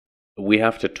we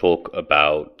have to talk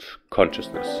about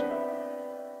consciousness.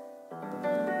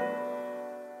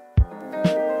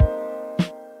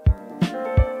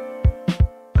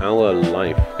 Our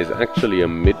life is actually a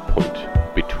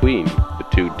midpoint between the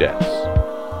two deaths.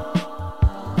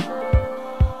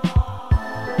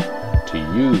 To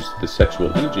use the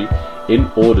sexual energy in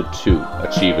order to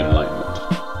achieve enlightenment.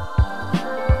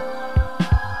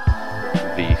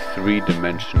 The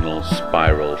three-dimensional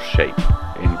spiral shape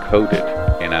encoded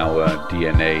in our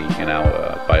DNA, in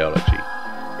our biology.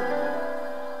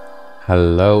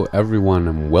 Hello everyone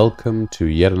and welcome to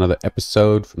yet another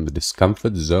episode from the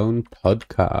Discomfort-Zone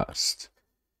podcast.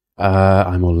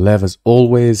 I'm Olev as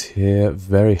always here,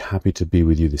 very happy to be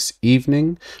with you this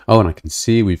evening. Oh, and I can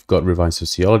see we've got Revised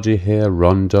Sociology here,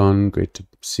 Rondon, great to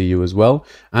see you as well.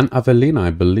 And Avelina,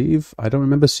 I believe, I don't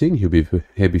remember seeing you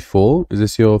here before. Is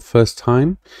this your first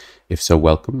time? If so,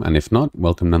 welcome, and if not,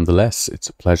 welcome nonetheless. It's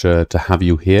a pleasure to have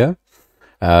you here.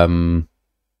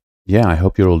 Yeah, I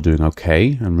hope you're all doing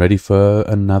okay and ready for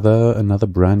another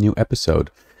brand new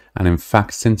episode. And in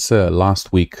fact, since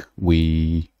last week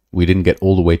we didn't get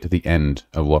all the way to the end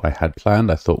of what I had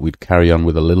planned, I thought we'd carry on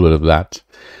with a little bit of that,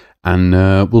 and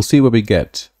we'll see where we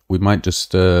get. We might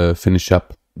just finish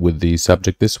up with the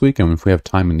subject this week, and if we have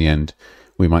time in the end,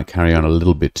 we might carry on a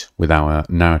little bit with our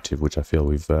narrative, which I feel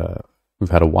we've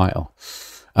had a while.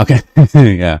 Okay,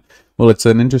 yeah. Well, it's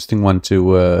an interesting one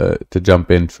to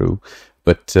jump in through.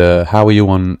 But how are you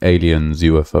on aliens,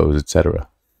 UFOs, etc.?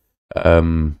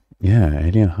 Yeah,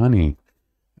 alien honey.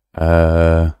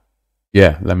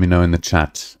 Yeah, let me know in the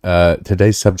chat.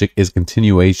 Today's subject is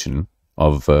continuation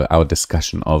of our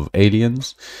discussion of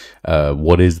aliens.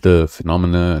 What is the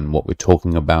phenomena and what we're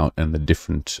talking about, and the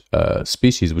different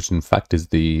species, which in fact is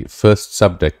the first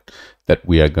subject that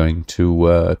we are going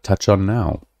to touch on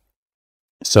now.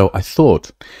 So I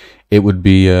thought it would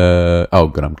be... oh,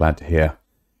 good, I'm glad to hear.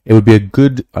 It would be a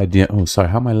good idea... Oh, sorry,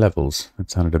 how are my levels?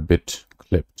 It sounded a bit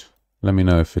clipped. Let me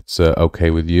know if it's okay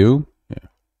with you. Yeah.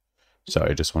 Sorry,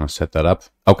 I just want to set that up.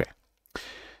 Okay.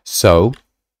 So,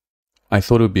 I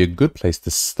thought it would be a good place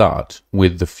to start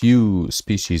with the few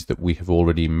species that we have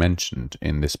already mentioned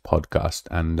in this podcast.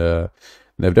 And there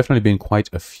have definitely been quite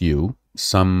a few.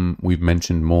 Some we've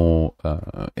mentioned more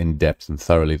in depth and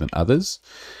thoroughly than others.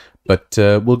 But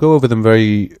we'll go over them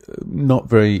not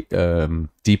very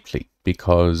deeply.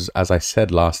 Because, as I said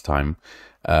last time,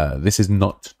 this is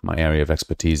not my area of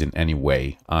expertise in any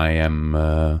way. I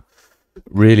am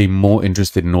really more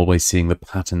interested in always seeing the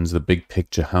patterns, the big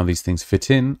picture, how these things fit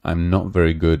in. I'm not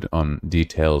very good on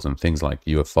details and things like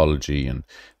ufology and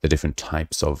the different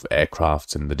types of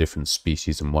aircrafts and the different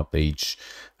species and what they each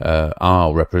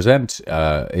are represent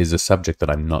is a subject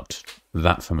that I'm not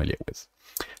that familiar with.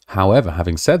 However,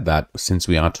 having said that, since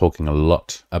we are talking a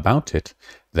lot about it,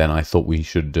 then I thought we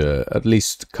should at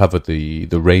least cover the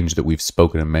range that we've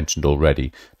spoken and mentioned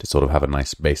already to sort of have a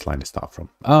nice baseline to start from.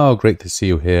 Oh, great to see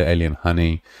you here, Alien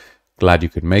Honey. Glad you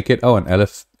could make it. Oh, and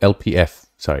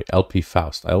LP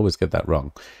Faust. I always get that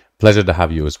wrong. Pleasure to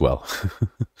have you as well.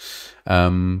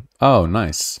 Oh,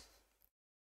 nice.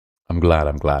 I'm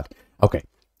glad. Okay.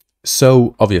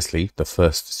 So, obviously, the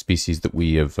first species that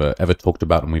we have ever talked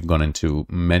about, and we've gone into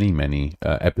many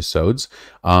episodes,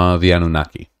 are the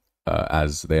Anunnaki,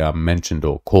 as they are mentioned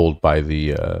or called by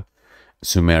the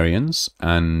Sumerians,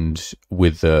 and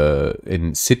with,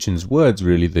 in Sitchin's words,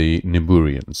 really the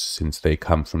Niburians, since they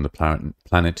come from the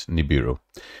planet Nibiru.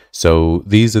 So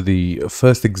these are the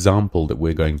first example that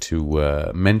we're going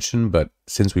to mention, but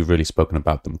since we've really spoken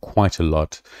about them quite a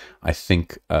lot, I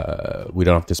think we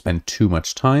don't have to spend too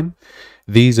much time.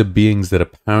 These are beings that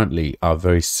apparently are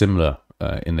very similar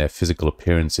in their physical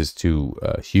appearances to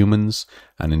humans,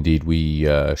 and indeed we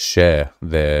share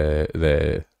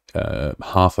their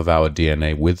half of our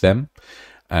DNA with them.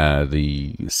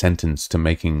 The sentence to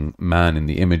making man in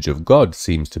the image of God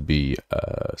seems to be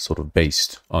sort of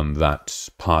based on that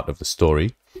part of the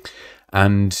story.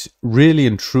 And really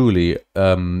and truly,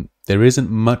 there isn't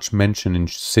much mention in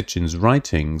Sitchin's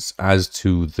writings as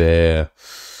to their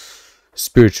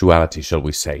spirituality, shall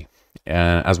we say.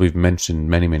 As we've mentioned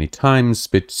many times,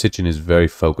 Sitchin is very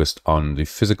focused on the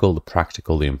physical, the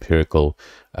practical, the empirical,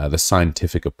 the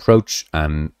scientific approach,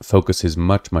 and focuses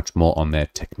much more on their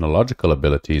technological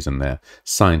abilities and their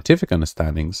scientific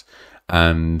understandings,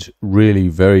 and really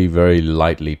very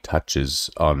lightly touches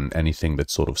on anything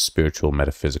that's sort of spiritual,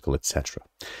 metaphysical, etc.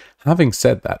 Having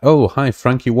said that, oh, hi,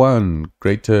 Frankie1,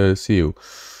 great to see you.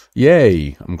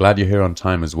 Yay, I'm glad you're here on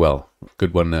time as well.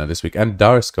 Good one this week. And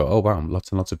Darisko, oh wow, lots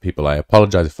and lots of people. I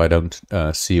apologize if I don't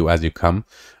see you as you come.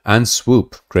 And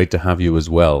Swoop, great to have you as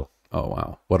well. Oh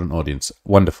wow, what an audience.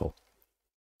 Wonderful.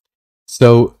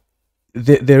 So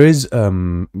there is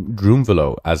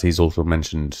Drumvalo, as he's also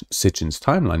mentioned, Sitchin's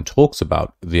timeline talks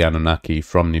about the Anunnaki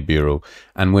from Nibiru,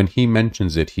 and when he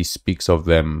mentions it, he speaks of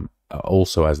them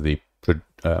also as the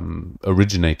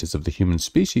originators of the human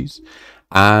species,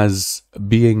 as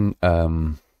being a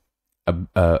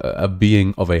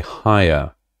being of a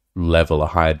higher level, a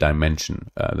higher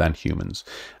dimension than humans,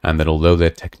 and that although their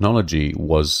technology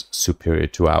was superior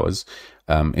to ours,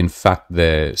 in fact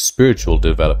their spiritual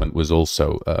development was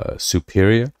also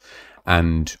superior.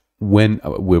 And when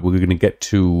we're going to get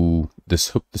to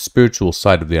this, the spiritual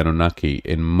side of the Anunnaki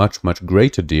in much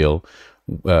greater deal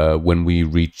when we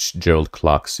reach Gerald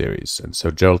Clark's series. And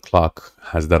so Gerald Clark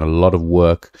has done a lot of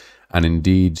work, and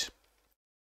indeed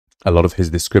a lot of his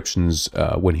descriptions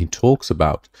when he talks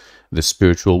about the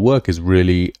spiritual work is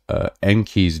really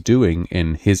Enki's doing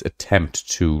in his attempt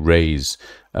to raise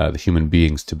the human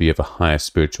beings to be of a higher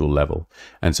spiritual level.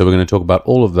 And so we're going to talk about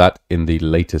all of that in the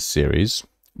latest series.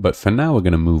 But for now, we're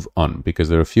going to move on, because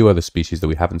there are a few other species that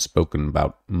we haven't spoken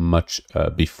about much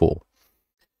before.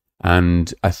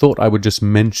 And I thought I would just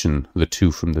mention the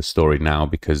two from the story now,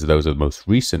 because those are the most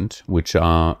recent, which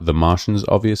are the Martians,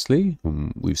 obviously,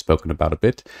 whom we've spoken about a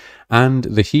bit, and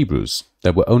the Hebrews,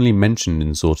 that were only mentioned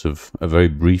in sort of a very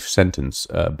brief sentence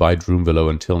by Drumvalo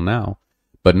until now.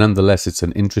 But nonetheless, it's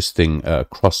an interesting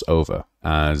crossover,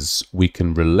 as we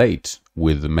can relate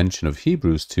with the mention of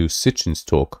Hebrews to Sitchin's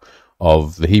talk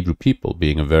of the Hebrew people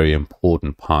being a very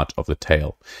important part of the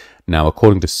tale. Now,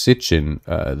 according to Sitchin,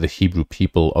 the Hebrew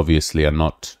people obviously are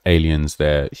not aliens,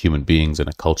 they're human beings in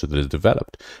a culture that is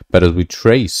developed. But as we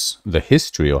trace the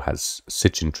history, or has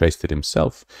Sitchin traced it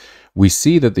himself, we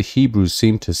see that the Hebrews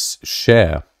seem to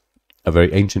share a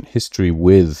very ancient history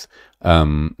with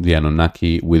the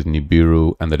Anunnaki, with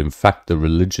Nibiru, and that in fact the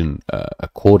religion,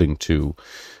 according to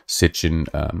Sitchin,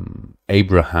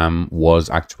 Abraham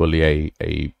was actually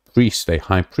a priest, a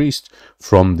high priest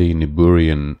from the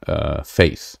Niburian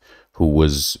faith, who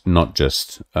was not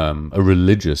just a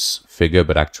religious figure,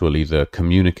 but actually the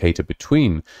communicator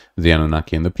between the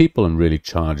Anunnaki and the people, and really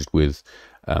charged with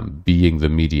being the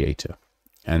mediator.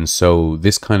 And so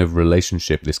this kind of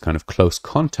relationship, this kind of close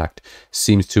contact,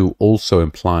 seems to also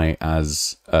imply,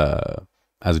 as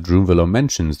Drumvalo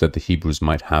mentions, that the Hebrews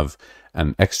might have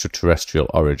an extraterrestrial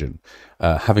origin.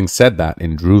 Having said that,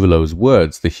 in Drumvalo's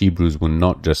words, the Hebrews were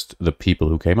not just the people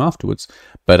who came afterwards,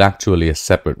 but actually a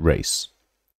separate race.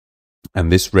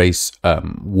 And this race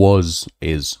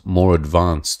is more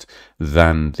advanced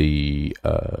than the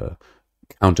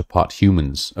counterpart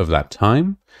humans of that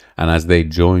time. And as they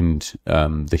joined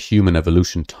the human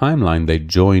evolution timeline, they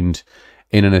joined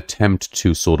in an attempt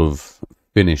to sort of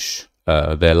finish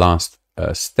their last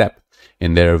step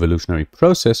in their evolutionary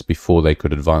process before they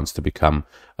could advance to become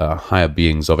higher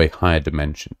beings of a higher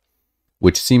dimension,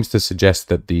 which seems to suggest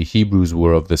that the Hebrews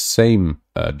were of the same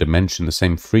dimension, the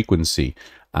same frequency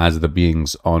as the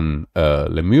beings on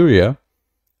Lemuria,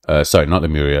 not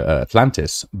Lemuria,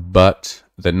 Atlantis, but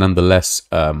that nonetheless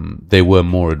they were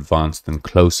more advanced and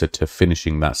closer to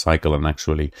finishing that cycle and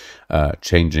actually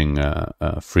changing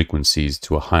frequencies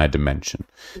to a higher dimension.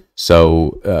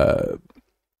 So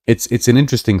it's an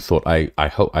interesting thought. I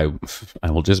hope I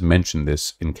will just mention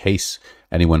this in case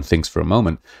anyone thinks for a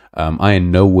moment. I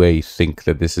in no way think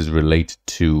that this is related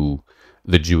to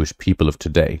the Jewish people of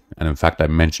today. And in fact, I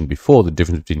mentioned before the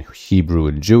difference between Hebrew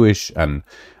and Jewish, and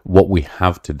what we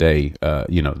have today,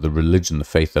 the religion, the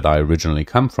faith that I originally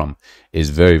come from, is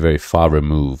very, very far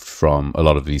removed from a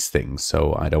lot of these things.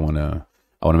 So I want to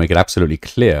make it absolutely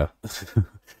clear.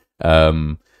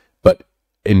 But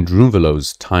in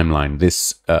Drumvalo's timeline,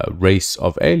 this race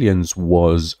of aliens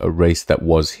was a race that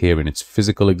was here in its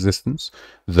physical existence,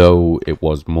 though it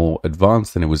was more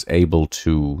advanced and it was able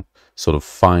to sort of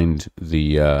find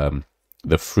the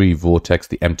free vortex,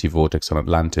 the empty vortex on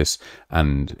Atlantis,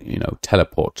 and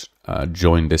teleport,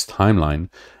 join this timeline,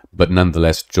 but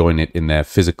nonetheless join it in their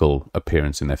physical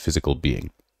appearance, in their physical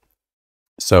being.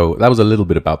 So that was a little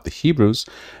bit about the Hebrews.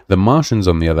 The Martians,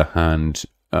 on the other hand,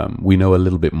 we know a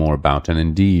little bit more about, and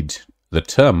indeed the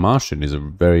term Martian is a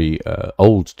very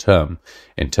old term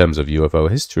in terms of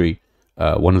UFO history.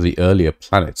 One of the earlier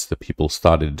planets that people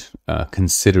started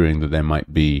considering that there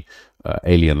might be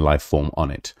alien life form on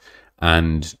it.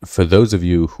 And for those of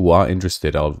you who are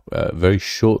interested, I'll very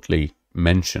shortly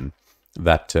mention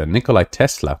that Nikola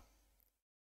Tesla,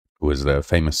 who was the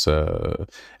famous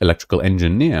electrical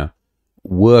engineer,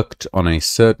 worked on a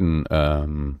certain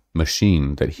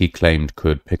machine that he claimed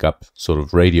could pick up sort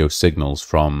of radio signals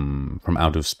from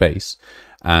out of space.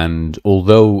 And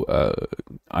although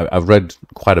I've read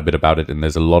quite a bit about it, and there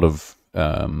are a lot of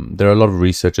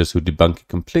researchers who debunk it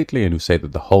completely and who say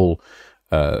that the whole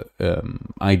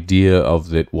idea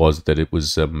of it was that it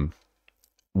was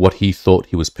what he thought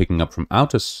he was picking up from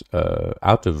out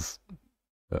of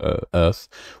Earth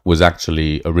was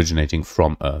actually originating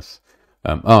from Earth.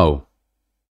 No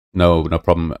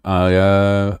problem.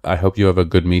 I hope you have a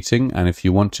good meeting. And if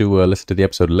you want to listen to the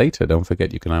episode later, don't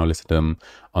forget you can now listen to them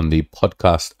on the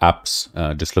podcast apps.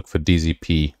 Just look for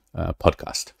DZP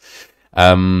podcast.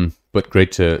 But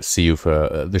great to see you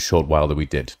for the short while that we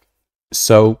did.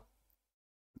 So,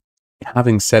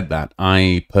 having said that,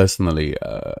 I personally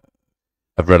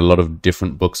have read a lot of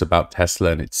different books about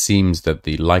Tesla, and it seems that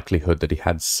the likelihood that he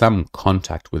had some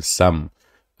contact with some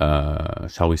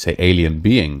shall we say, alien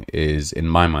being is, in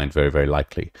my mind, very, very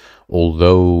likely.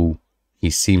 Although he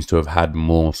seems to have had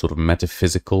more sort of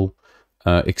metaphysical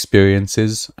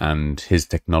experiences, and his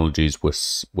technologies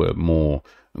were more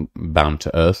bound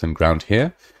to Earth and ground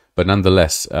here. But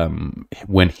nonetheless,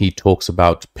 when he talks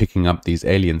about picking up these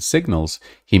alien signals,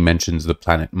 he mentions the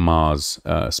planet Mars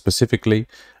specifically,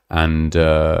 and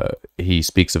he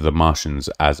speaks of the Martians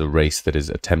as a race that is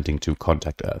attempting to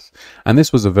contact Earth. And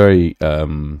this was a very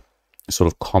sort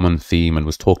of common theme and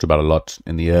was talked about a lot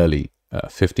in the early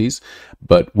 50s.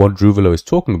 But what Druvalo is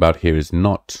talking about here is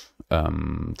not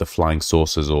the flying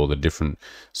saucers or the different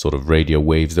sort of radio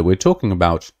waves that we're talking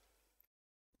about,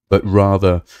 but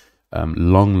rather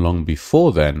long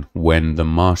before then, when the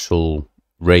Martial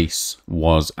race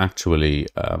was actually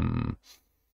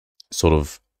sort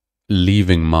of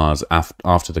leaving Mars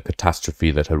after the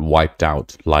catastrophe that had wiped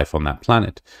out life on that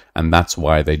planet. And that's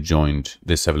why they joined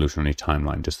this evolutionary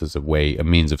timeline, just as a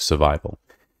means of survival.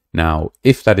 Now,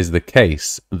 if that is the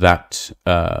case, that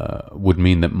would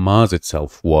mean that Mars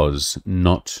itself was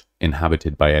not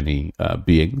inhabited by any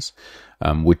beings,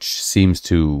 which seems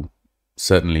to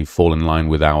certainly fall in line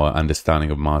with our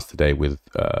understanding of Mars today with,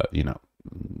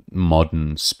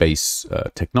 modern space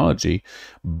technology.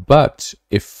 But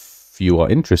if you are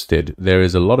interested, there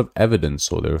is a lot of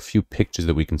evidence, or there are a few pictures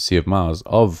that we can see of Mars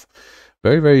of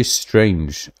very, very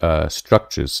strange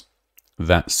structures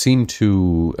that seem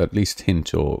to at least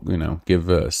hint or,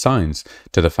 give signs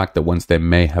to the fact that once there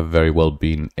may have very well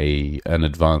been an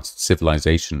advanced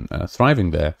civilization thriving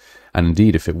there. And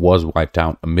indeed, if it was wiped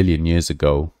out 1 million years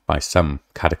ago by some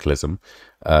cataclysm,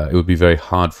 it would be very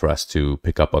hard for us to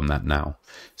pick up on that now.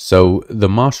 So the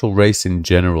Martial race in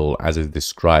general, as is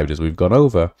described, as we've gone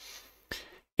over,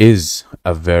 is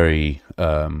a very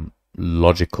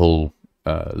logical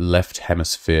left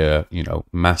hemisphere,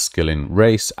 masculine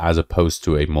race, as opposed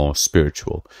to a more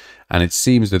spiritual. And it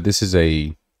seems that this is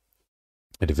a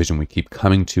division we keep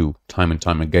coming to time and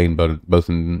time again, both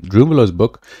in Druvalo's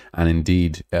book and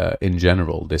indeed in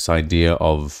general, this idea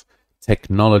of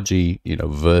technology,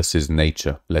 versus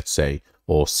nature, let's say,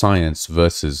 or science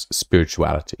versus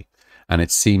spirituality. And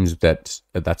it seems that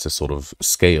that's a sort of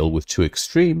scale with two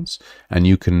extremes, and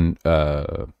you can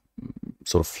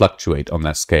sort of fluctuate on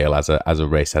that scale as a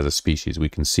race, as a species. We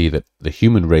can see that the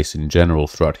human race in general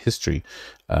throughout history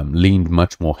leaned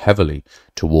much more heavily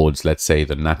towards, let's say,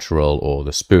 the natural or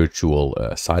the spiritual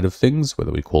side of things,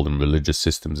 whether we call them religious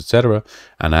systems, etc.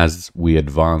 And as we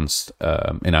advanced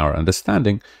in our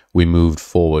understanding, we moved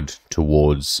forward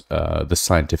towards the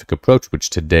scientific approach, which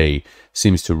today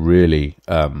seems to really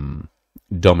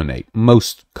dominate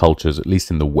most cultures, at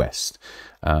least in the West.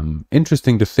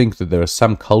 Interesting to think that there are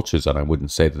some cultures, and I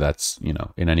wouldn't say that that's,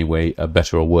 in any way a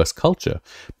better or worse culture,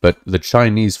 but the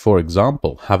Chinese, for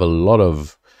example, have a lot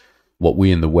of what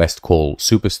we in the West call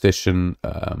superstition,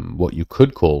 what you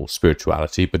could call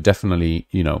spirituality, but definitely,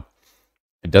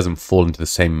 it doesn't fall into the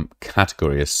same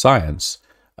category as science.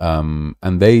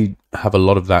 And they have a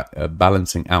lot of that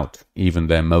balancing out even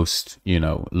their most,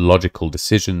 logical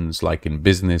decisions, like in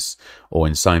business or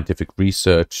in scientific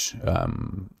research.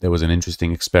 There was an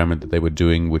interesting experiment that they were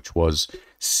doing, which was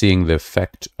seeing the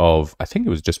effect of, I think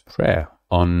it was just prayer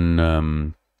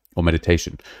on, or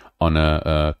meditation on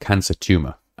a cancer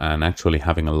tumor, and actually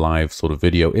having a live sort of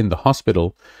video in the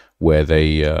hospital where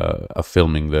they are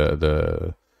filming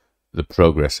the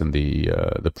progress and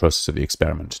the process of the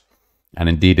experiment. And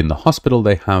indeed, in the hospital,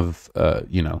 they have,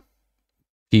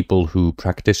 people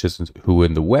practitioners who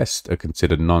in the West are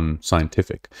considered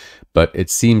non-scientific. But it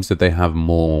seems that they have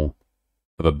more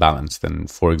of a balance than,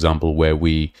 for example, where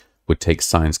we would take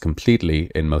science completely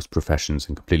in most professions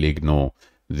and completely ignore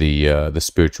the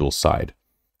spiritual side.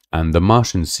 And the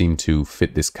Martians seem to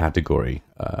fit this category,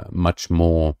 much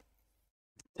more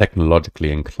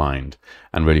technologically inclined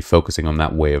and really focusing on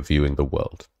that way of viewing the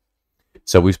world.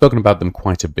 So we've spoken about them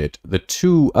quite a bit. The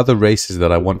two other races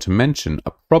that I want to mention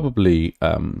are probably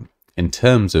in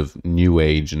terms of New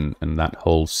Age and that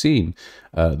whole scene,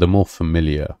 the more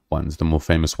familiar ones, the more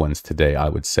famous ones today, I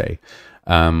would say.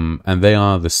 And they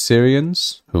are the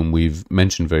Syrians, whom we've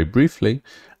mentioned very briefly,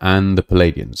 and the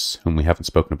Palladians, whom we haven't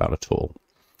spoken about at all.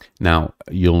 Now,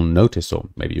 you'll notice, or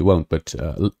maybe you won't, but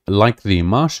like the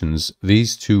Martians,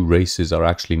 these two races are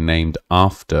actually named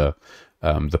after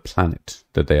the planet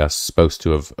that they are supposed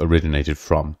to have originated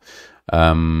from.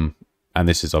 And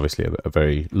this is obviously a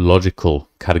very logical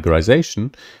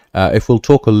categorization. If we'll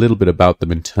talk a little bit about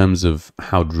them in terms of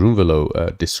how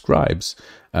Drunvalo describes,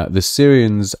 the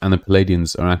Syrians and the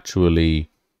Palladians are actually,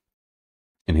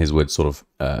 in his words, sort of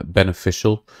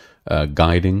beneficial,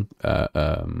 guiding,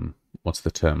 what's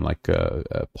the term, like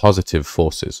positive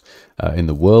forces in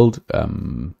the world,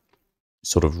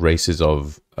 sort of races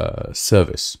of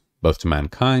service, both to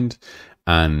mankind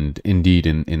and indeed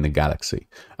in the galaxy.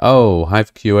 Oh,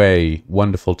 Hive QA,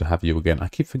 wonderful to have you again. I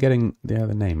keep forgetting the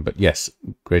other name, but yes,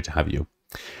 great to have you.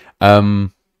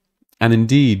 And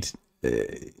indeed,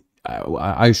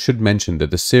 I should mention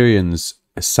that the Syrians,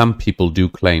 some people do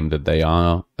claim that they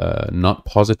are not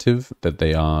positive, that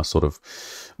they are sort of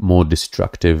more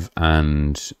destructive,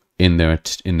 and in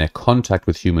their contact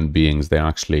with human beings, they're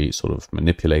actually sort of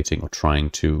manipulating or trying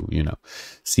to,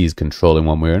 seize control in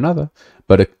one way or another.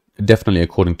 But definitely,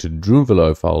 according to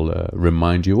Drunvalo, if I'll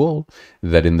remind you all,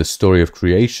 that in the story of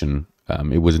creation,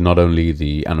 it was not only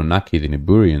the Anunnaki, the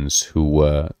Niburians, who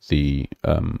were the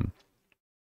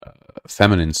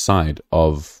feminine side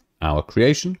of our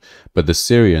creation, but the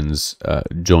Syrians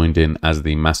joined in as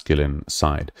the masculine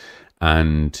side.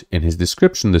 And in his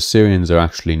description, the Syrians are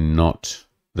actually not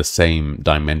the same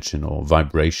dimension or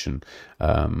vibration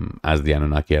as the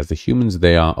Anunnaki, as the humans.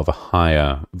 They are of a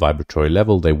higher vibratory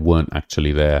level. They weren't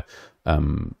actually there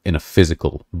in a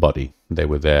physical body. They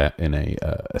were there in a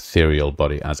ethereal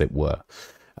body, as it were.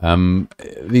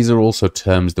 These are also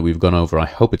terms that we've gone over. I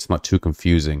hope it's not too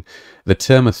confusing. The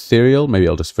term ethereal, maybe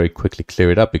I'll just very quickly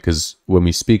clear it up, because when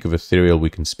we speak of ethereal, we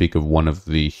can speak of one of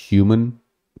the human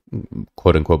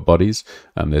quote-unquote bodies.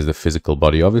 There's the physical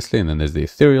body, obviously, and then there's the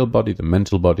ethereal body, the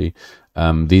mental body.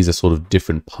 These are sort of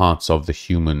different parts of the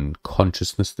human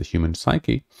consciousness, the human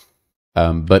psyche.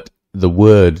 But the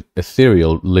word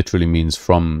ethereal literally means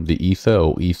from the ether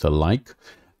or ether-like,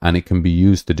 and it can be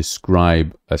used to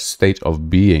describe a state of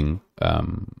being,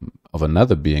 of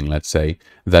another being, let's say,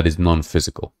 that is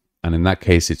non-physical. And in that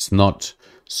case, it's not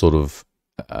sort of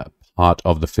part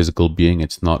of the physical being.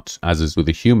 It's not, as is with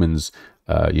the humans,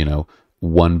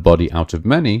 one body out of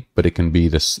many, but it can be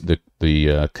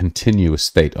the continuous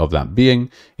state of that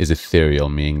being is ethereal,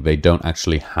 meaning they don't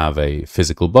actually have a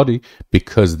physical body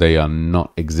because they are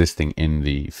not existing in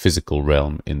the physical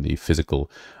realm, in the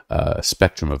physical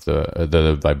spectrum of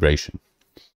the vibration.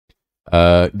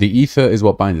 The ether is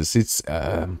what binds us.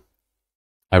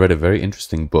 I read a very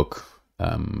interesting book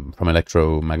from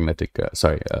electrical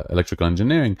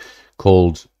engineering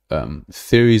called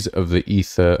Theories of the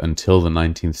Ether Until the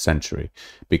 19th Century,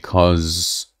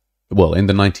 because, well, in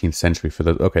the 19th century,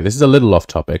 this is a little off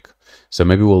topic, so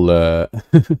maybe we'll,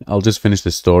 I'll just finish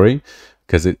the story,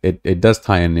 because it does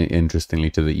tie in interestingly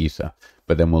to the ether,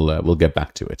 but then we'll get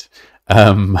back to it.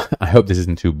 I hope this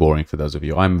isn't too boring for those of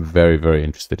you. I'm very, very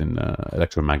interested in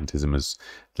electromagnetism, as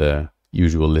the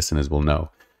usual listeners will know.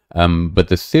 But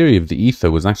the theory of the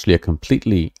ether was actually a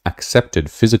completely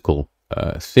accepted physical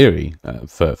theory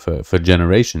for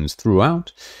generations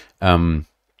throughout, and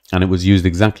it was used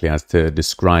exactly as to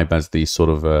describe as the sort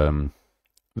of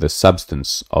the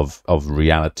substance of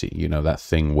reality, that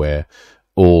thing where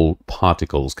all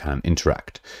particles can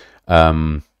interact.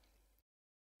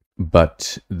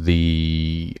 But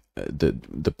the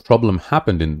problem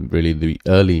happened in really the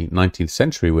early 19th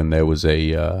century, when there was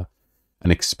an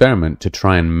experiment to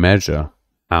try and measure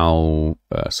how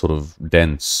sort of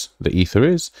dense the ether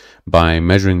is by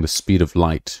measuring the speed of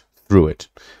light through it,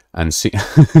 and see.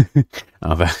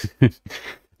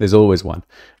 There's always one.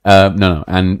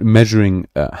 And measuring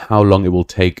how long it will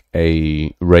take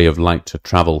a ray of light to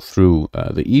travel through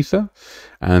the ether,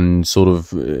 and sort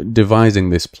of devising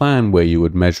this plan where you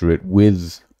would measure it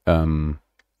with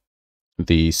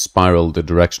the spiral, the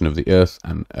direction of the Earth,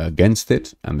 and against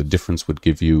it, and the difference would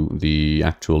give you the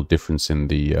actual difference in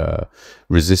the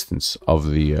resistance of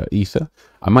the ether.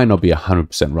 I might not be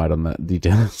 100% right on the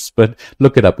details, but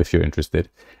look it up if you're interested.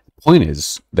 Point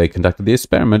is, they conducted the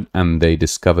experiment and they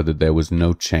discovered that there was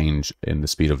no change in the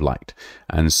speed of light.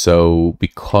 And so,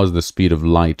 because the speed of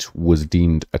light was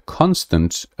deemed a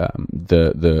constant,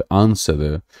 the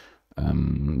answer,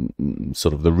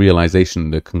 sort of the realization,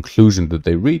 the conclusion that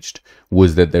they reached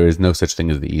was that there is no such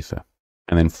thing as the ether.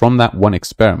 And then from that one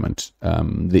experiment,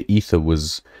 the ether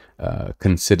was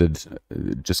considered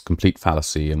just complete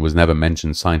fallacy and was never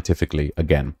mentioned scientifically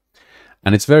again.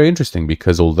 And it's very interesting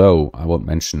because although I won't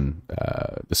mention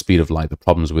the speed of light, the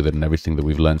problems with it, and everything that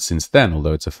we've learned since then,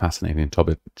 although it's a fascinating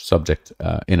subject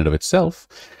in and of itself,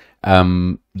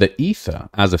 the ether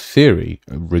as a theory,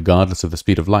 regardless of the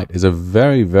speed of light, is a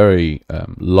very, very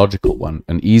logical one,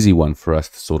 an easy one for us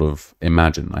to sort of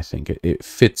imagine. I think it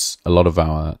fits a lot of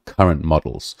our current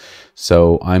models.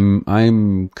 So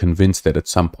I'm convinced that at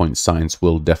some point science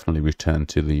will definitely return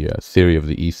to the theory of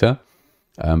the ether.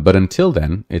 But until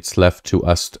then, it's left to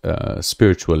us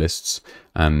spiritualists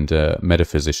and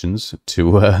metaphysicians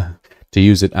to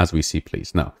use it as we see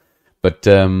please. No, but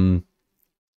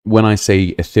when I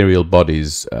say ethereal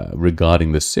bodies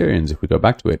regarding the Syrians, if we go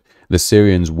back to it, the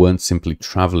Syrians weren't simply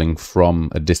traveling from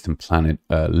a distant planet,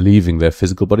 leaving their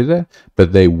physical body there,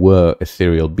 but they were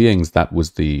ethereal beings. That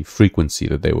was the frequency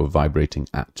that they were vibrating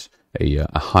at, a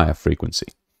higher frequency.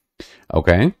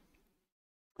 Okay.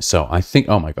 So I think,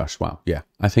 oh my gosh, wow, yeah,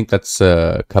 I think that's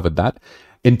covered that.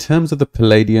 In terms of the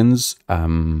Palladians,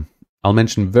 I'll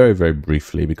mention very, very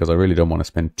briefly because I really don't want to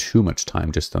spend too much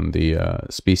time just on the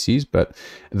species, but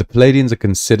the Palladians are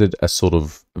considered a sort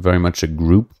of very much a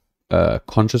group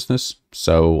consciousness.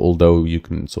 So although you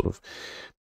can sort of,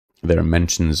 there are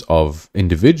mentions of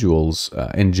individuals,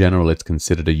 in general it's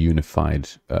considered a unified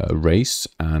race,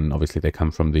 and obviously they come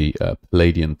from the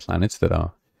Palladian planets that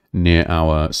are near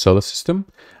our solar system,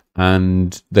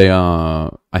 and they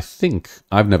are, I think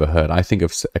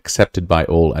of accepted by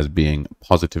all as being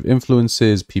positive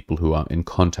influences. People who are in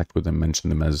contact with them mention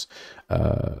them as,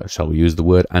 shall we use the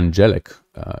word angelic,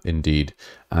 indeed,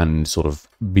 and sort of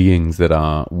beings that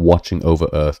are watching over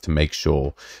Earth to make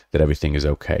sure that everything is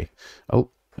okay. Oh,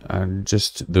 and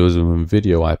there was a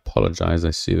video, I apologize.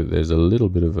 I see that there's a little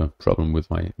bit of a problem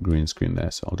with my green screen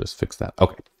there, so I'll just fix that.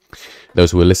 Okay.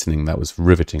 Those who are listening, that was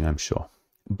riveting, I'm sure.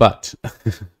 But,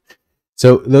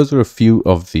 so those are a few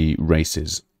of the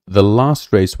races. The last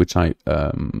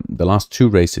two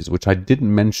races, which I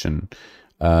didn't mention,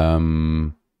 were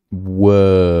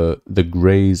the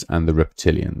Greys and the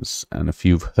Reptilians. And if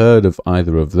you've heard of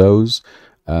either of those,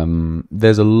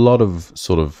 there's a lot of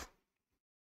sort of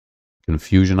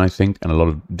confusion, I think, and a lot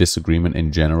of disagreement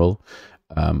in general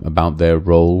about their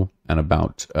role and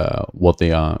about what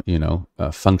they are,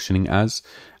 functioning as.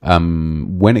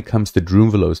 When it comes to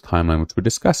Drunvalo's timeline, which we're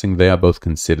discussing, they are both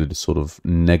considered sort of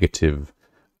negative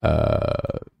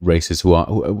races who are,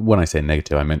 when I say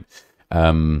negative, I meant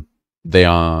they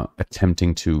are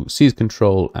attempting to seize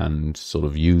control and sort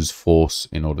of use force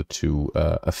in order to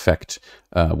affect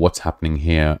what's happening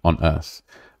here on Earth.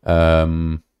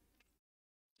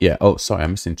 Yeah, oh, sorry,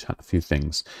 I'm missing a few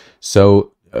things.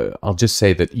 So, I'll just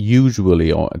say that usually,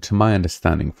 or to my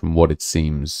understanding from what it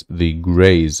seems, the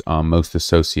Greys are most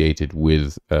associated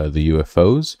with the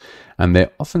UFOs, and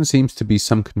there often seems to be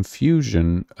some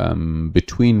confusion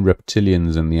between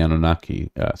reptilians and the Anunnaki,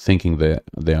 thinking that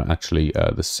they are actually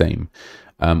the same.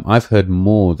 I've heard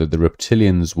more that the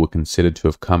reptilians were considered to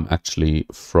have come actually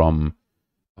from,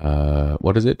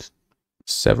 what is it?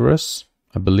 Severus,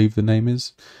 I believe the name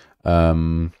is.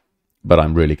 But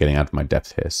I'm really getting out of my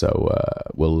depth here, so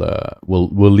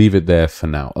we'll leave it there for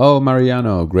now. Oh,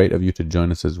 Mariano, great of you to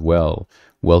join us as well.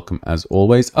 Welcome as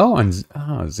always. Oh, and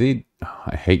Z,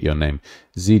 I hate your name,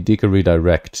 Z Dika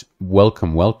Redirect.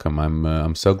 Welcome.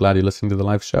 I'm so glad you're listening to the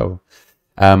live show.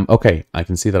 Okay, I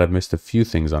can see that I've missed a few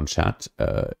things on chat.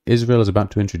 Israel is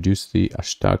about to introduce the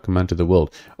Ashtar command to the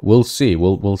world. We'll see.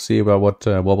 We'll see about what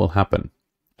will happen.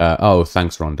 Oh,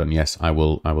 thanks, Rondon. Yes, I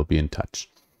will be in touch.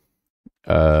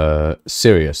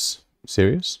 Sirius.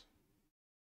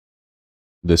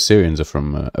 The Syrians are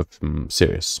from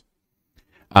Sirius.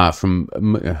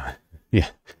 Yeah.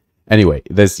 Anyway,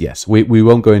 we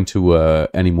won't go into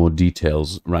any more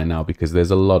details right now because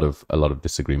there's a lot of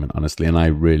disagreement, honestly, and I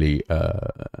really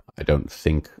I don't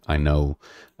think I know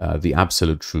the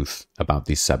absolute truth about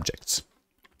these subjects.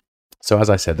 So as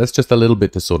I said, that's just a little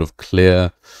bit to sort of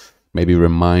clear, maybe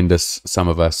remind us, some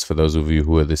of us, for those of you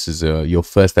who this is your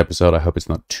first episode, I hope it's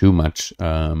not too much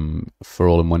for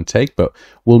all in one take, but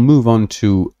we'll move on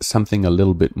to something a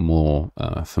little bit more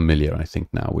familiar, I think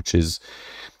now, which is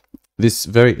this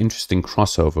very interesting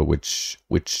crossover, which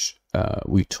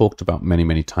we talked about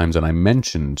many times, and I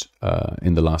mentioned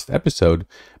in the last episode,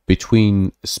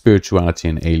 between spirituality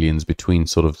and aliens, between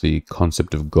sort of the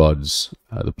concept of gods,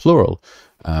 the plural,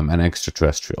 and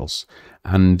extraterrestrials.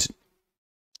 And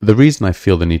the reason I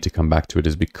feel the need to come back to it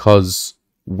is because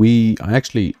I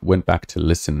actually went back to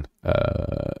listen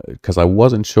because I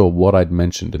wasn't sure what I'd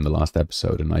mentioned in the last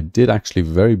episode, and I did actually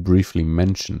very briefly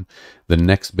mention the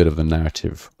next bit of the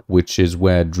narrative, which is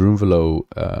where Drunvalo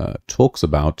talks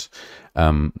about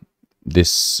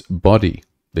this body,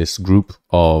 this group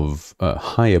of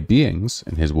higher beings,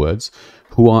 in his words,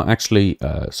 who are actually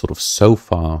sort of so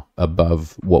far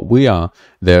above what we are.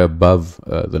 They're above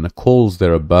the Nakals,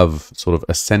 they're above sort of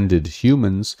ascended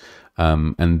humans,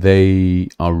 and they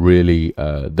are really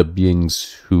the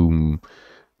beings whom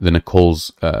the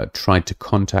Nakals tried to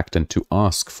contact and to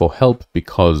ask for help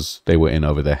because they were in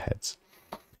over their heads.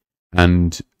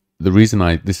 And the reason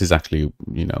this is actually,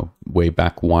 way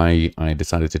back why I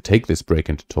decided to take this break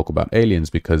and to talk about aliens,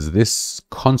 because this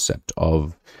concept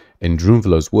of, in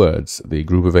Drunvalo's words, the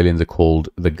group of aliens are called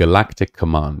the Galactic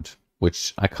Command,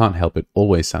 which I can't help, it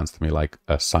always sounds to me like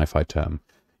a sci-fi term.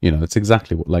 It's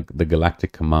exactly like the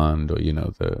Galactic Command, or,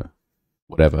 the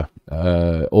whatever,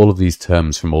 all of these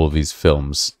terms from all of these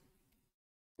films.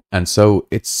 And so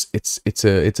it's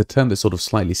a term that sort of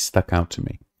slightly stuck out to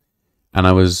me. And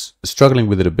I was struggling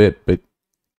with it a bit, but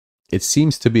it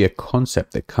seems to be a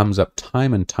concept that comes up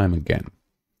time and time again.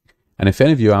 And if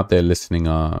any of you out there listening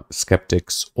are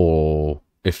skeptics, or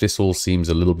if this all seems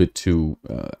a little bit too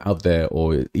out there,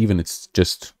 or even it's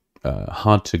just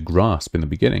hard to grasp in the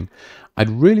beginning, I'd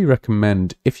really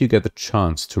recommend, if you get the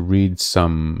chance, to read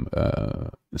some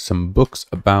books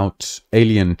about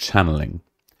alien channeling.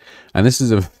 And this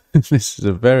is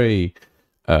a very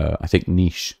I think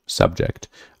niche subject.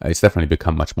 It's definitely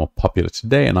become much more popular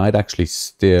today, and I'd actually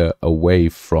steer away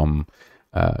from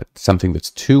something that's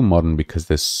too modern, because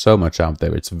there's so much out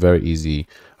there. It's very easy,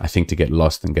 I think, to get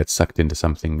lost and get sucked into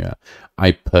something.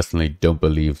 I personally don't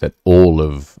believe that all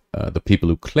of the people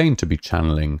who claim to be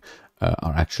channeling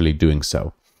are actually doing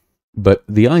so. But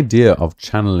the idea of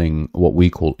channeling what we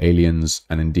call aliens,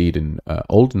 and indeed in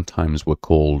olden times were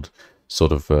called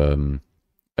sort of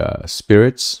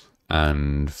spirits,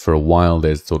 and for a while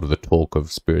there's sort of the talk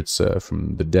of spirits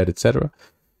from the dead, etc.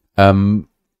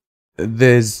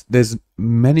 There's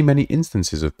many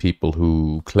instances of people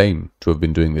who claim to have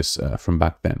been doing this from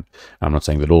back then. I'm not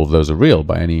saying that all of those are real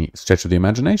by any stretch of the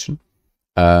imagination,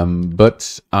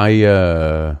 but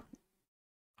I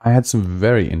had some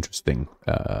very interesting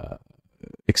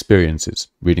experiences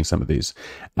reading some of these,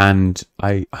 and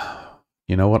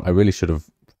you know what, I really should have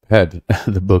prepared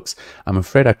the books. I'm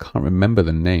afraid I can't remember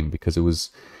the name, because it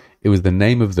was the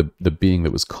name of the being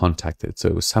that was contacted. So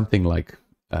it was something like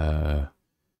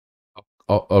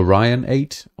Orion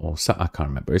 8, or I can't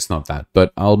remember. It's not that,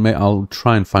 but I'll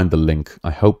try and find the link.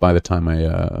 I hope by the time I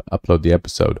upload the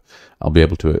episode, I'll be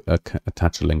able to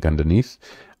attach a link underneath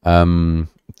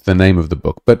the name of the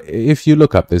book. But if you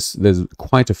look up this, there's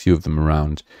quite a few of them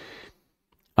around.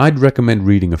 I'd recommend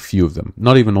reading a few of them,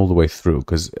 not even all the way through,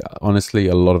 because honestly,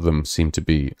 a lot of them seem to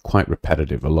be quite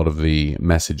repetitive. A lot of the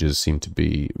messages seem to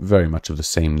be very much of the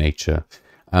same nature.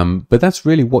 But that's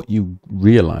really what you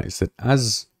realize, that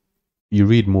as you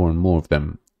read more and more of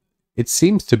them, it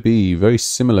seems to be very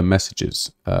similar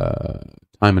messages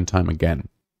time and time again.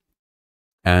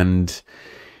 And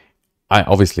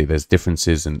obviously there's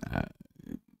differences in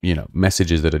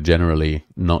messages that are generally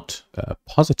not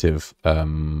positive.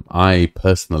 I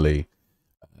personally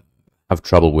have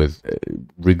trouble with,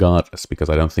 regardless, because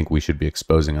I don't think we should be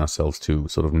exposing ourselves to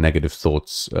sort of negative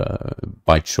thoughts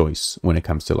by choice when it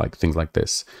comes to like things like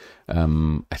this.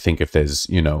 I think if there's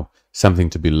something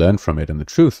to be learned from it and the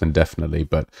truth, then definitely.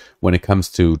 But when it comes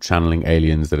to channeling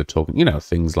aliens that are talking,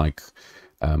 things like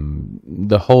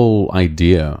the whole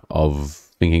idea of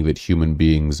thinking that human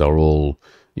beings are all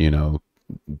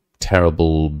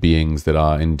terrible beings that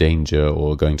are in danger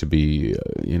or going to be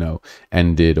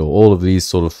ended, or all of these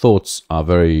sort of thoughts are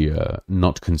very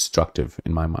not constructive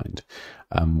in my mind.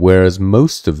 Whereas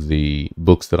most of the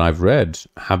books that I've read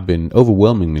have been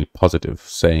overwhelmingly positive,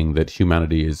 saying that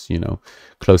humanity is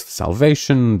close to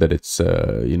salvation, that it's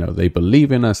they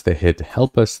believe in us, they're here to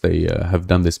help us, they have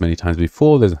done this many times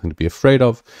before, there's nothing to be afraid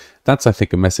of. That's, I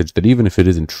think, a message that even if it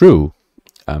isn't true,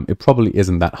 it probably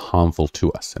isn't that harmful to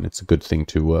us, and it's a good thing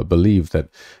to believe that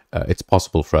it's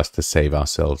possible for us to save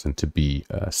ourselves and to be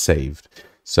saved.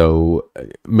 So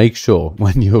make sure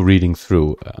when you're reading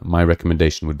through, my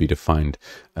recommendation would be to find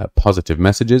positive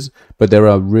messages, but there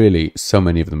are really so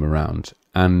many of them around,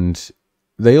 and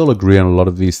they all agree on a lot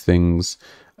of these things.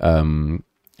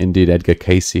 Indeed, Edgar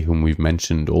Cayce, whom we've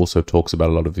mentioned, also talks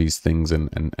about a lot of these things,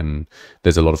 and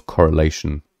there's a lot of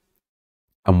correlation.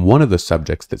 And one of the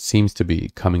subjects that seems to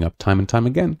be coming up time and time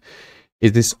again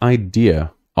is this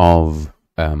idea of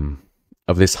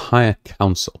this higher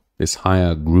council, this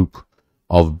higher group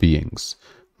of beings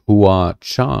who are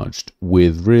charged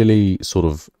with really sort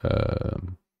of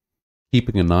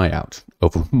keeping an eye out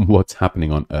over what's happening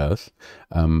on Earth,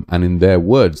 and in their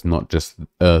words, not just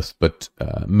Earth, but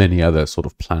many other sort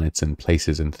of planets and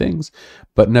places and things,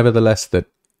 but nevertheless that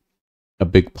a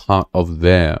big part of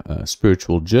their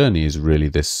spiritual journey is really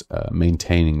this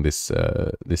maintaining this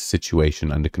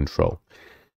situation under control.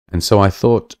 And so I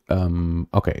thought,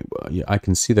 okay, well, yeah, I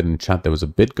can see that in chat there was a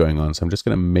bit going on, so I'm just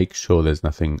going to make sure there's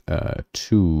nothing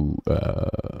too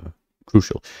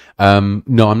crucial.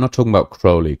 No, I'm not talking about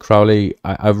Crowley. Crowley,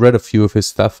 I've read a few of his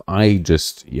stuff. I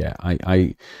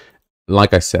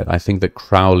like I said, I think that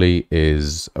Crowley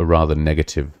is a rather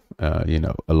negative,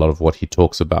 a lot of what he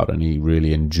talks about, and he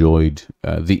really enjoyed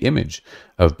the image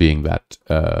of being that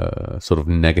sort of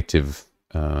negative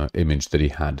image that he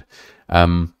had.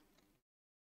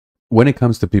 When it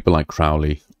comes to people like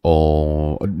Crowley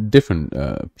or different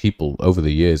people over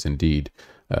the years, indeed,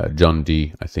 John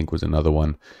Dee, I think, was another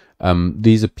one.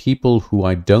 These are people who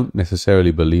I don't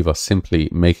necessarily believe are simply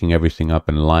making everything up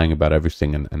and lying about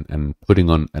everything and putting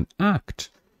on an act.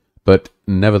 But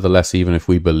nevertheless, even if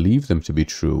we believe them to be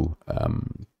true,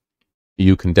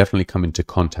 you can definitely come into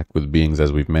contact with beings,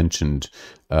 as we've mentioned,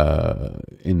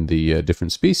 in the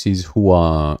different species, who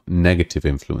are negative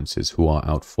influences, who are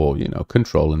out for,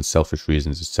 control and selfish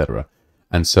reasons, etc.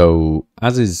 And so,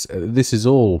 this is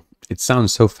all, it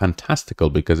sounds so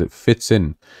fantastical because it fits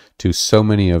in to so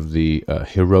many of the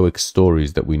heroic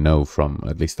stories that we know from,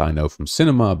 at least I know from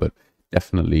cinema, but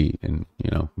definitely in,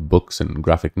 books and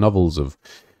graphic novels of,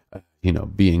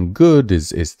 being good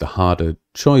is the harder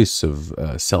choice of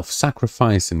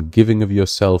self-sacrifice and giving of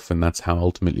yourself, and that's how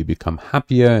ultimately you become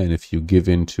happier. And if you give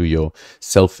in to your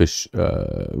selfish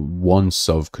wants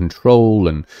of control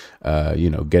and,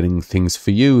 getting things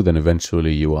for you, then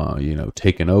eventually you are,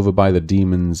 taken over by the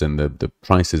demons and the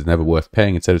price is never worth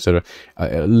paying, etc.,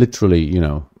 etc. Literally,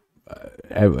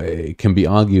 it can be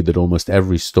argued that almost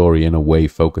every story in a way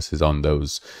focuses on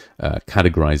those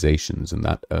categorizations and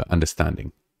that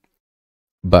understanding.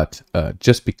 But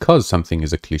just because something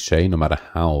is a cliche, no matter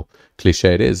how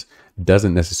cliche it is,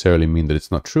 doesn't necessarily mean that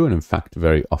it's not true. And in fact,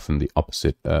 very often the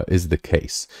opposite is the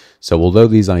case. So although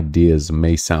these ideas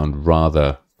may sound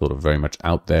rather sort of very much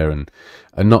out there and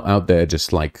not out there,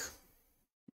 just like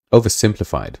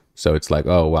oversimplified. So it's like,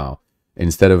 oh, wow.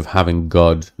 Instead of having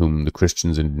God, whom the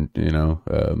Christians and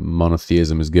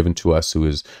monotheism is given to us, who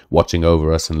is watching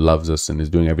over us and loves us and is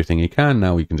doing everything he can,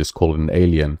 now we can just call it an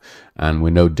alien, and we're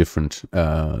no different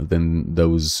than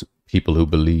those people who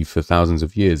believe for thousands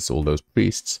of years, all those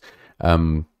priests.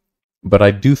 But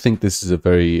I do think this is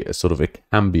it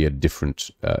can be a different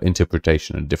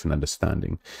interpretation, a different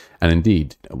understanding. And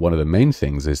indeed, one of the main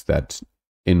things is that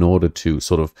in order to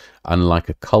sort of, unlike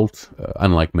a cult,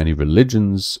 unlike many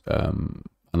religions,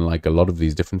 unlike a lot of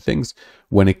these different things,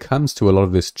 when it comes to a lot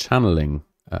of this channeling,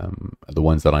 the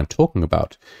ones that I'm talking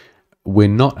about, we're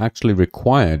not actually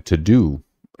required to do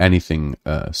anything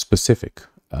specific.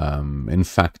 In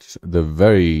fact,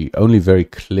 the only very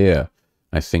clear,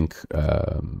 I think,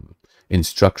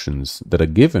 instructions that are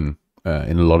given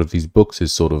in a lot of these books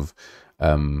is sort of,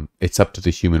 it's up to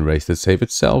the human race to save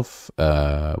itself.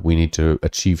 We need to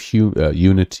achieve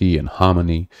unity and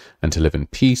harmony and to live in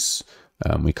peace.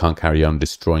 We can't carry on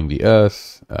destroying the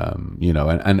earth,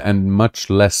 and much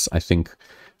less, I think,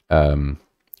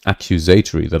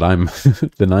 accusatory that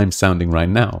I'm sounding right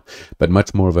now, but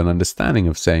much more of an understanding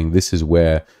of saying this is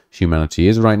where humanity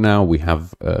is right now. We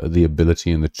have the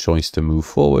ability and the choice to move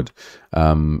forward,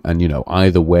 and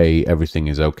either way, everything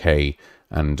is okay.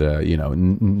 And,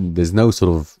 there's no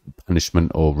sort of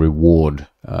punishment or reward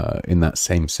in that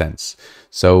same sense.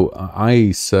 So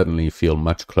I certainly feel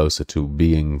much closer to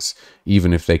beings,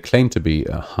 even if they claim to be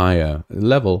a higher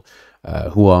level,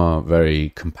 who are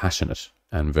very compassionate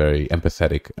and very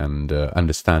empathetic and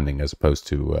understanding, as opposed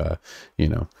to,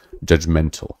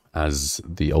 judgmental, as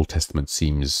the Old Testament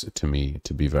seems to me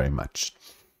to be very much.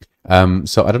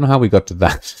 So I don't know how we got to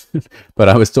that, but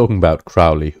I was talking about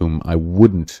Crowley, whom I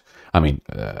wouldn't,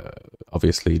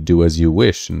 obviously do as you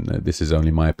wish, and this is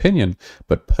only my opinion,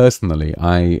 but personally,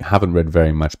 I haven't read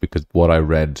very much because what I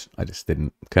read, I just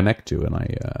didn't connect to, and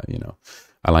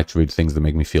I like to read things that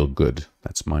make me feel good.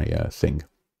 That's my thing.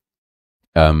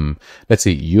 Let's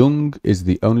see, Jung is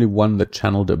the only one that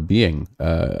channeled a being.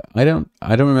 I don't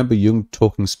remember Jung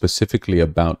talking specifically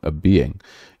about a being.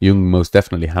 Jung most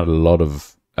definitely had a lot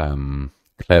of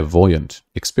clairvoyant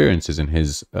experiences in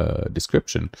his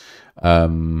description.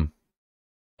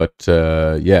 But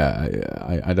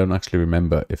I don't actually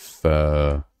remember if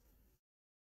I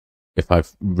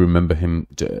remember him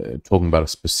talking about a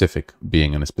specific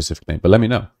being and a specific name. But let me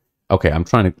know. Okay, I'm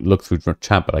trying to look through the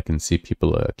chat, but I can see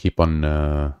people keep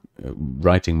on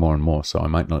writing more and more, so I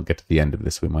might not get to the end of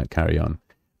this. We might carry on.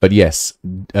 But yes,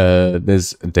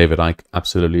 there's David Icke,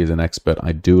 absolutely is an expert.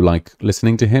 I do like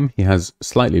listening to him. He has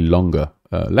slightly longer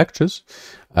lectures,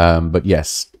 but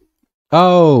yes.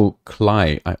 Oh,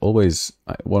 Cly. I always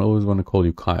want to call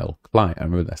you Kyle. Cly, I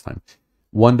remember that time.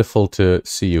 Wonderful to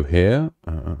see you here.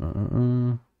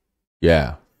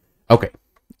 Yeah. Okay.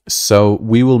 So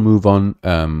we will move on,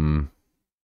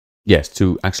 yes,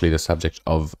 to actually the subject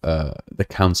of the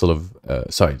Council of,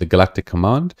 the Galactic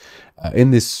Command.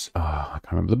 In this, I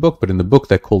can't remember the book, but in the book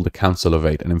they're called the Council of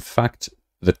Eight. And in fact,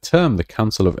 the term, the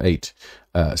Council of Eight,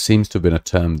 seems to have been a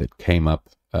term that came up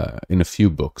in a few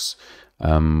books,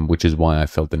 which is why I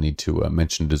felt the need to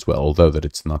mention it as well, although that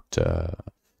it's not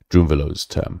Drunvalo's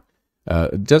term.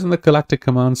 Doesn't the Galactic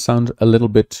Command sound a little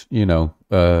bit,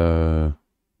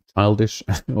 childish?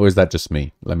 Or is that just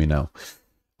me? Let me know.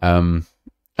 Your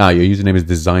username is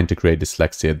designed to create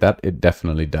dyslexia. That it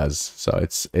definitely does. So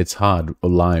it's hard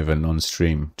live and on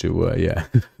stream to, yeah.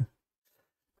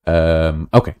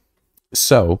 Okay.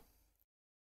 So,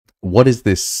 what is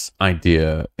this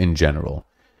idea in general?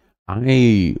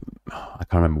 I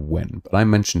can't remember when, but I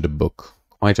mentioned a book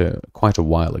quite a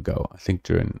while ago, I think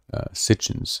during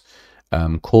Sitchin's,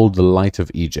 called The Light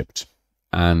of Egypt.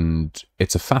 And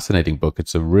it's a fascinating book.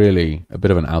 It's a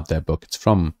bit of an out there book. It's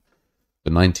from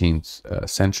the 19th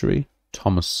century,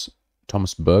 Thomas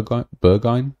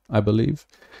Bergine, I believe.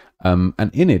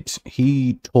 And in it,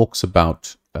 he talks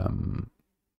about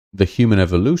the human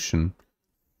evolution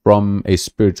from a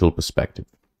spiritual perspective.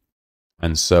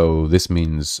 And so this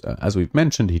means, as we've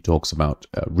mentioned, he talks about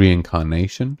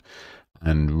reincarnation,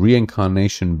 and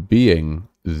reincarnation being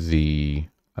the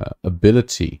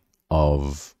ability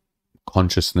of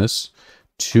consciousness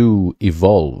to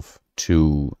evolve,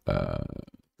 to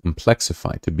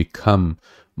complexify, to become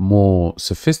more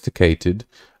sophisticated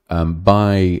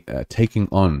by taking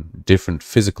on different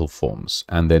physical forms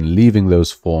and then leaving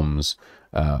those forms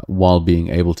while being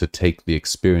able to take the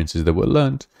experiences that were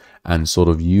learned and sort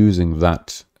of using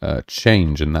that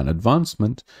change and that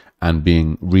advancement and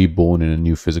being reborn in a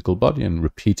new physical body and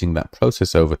repeating that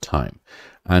process over time.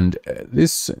 And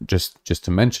this, just to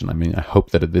mention, I mean, I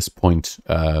hope that at this point,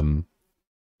 the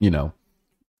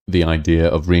idea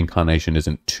of reincarnation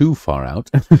isn't too far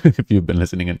out, if you've been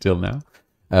listening until now.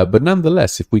 But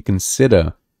nonetheless, if we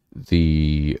consider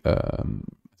the, I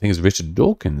think it's Richard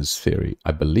Dawkins' theory,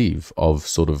 I believe, of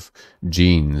sort of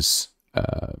genes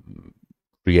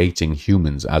creating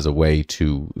humans as a way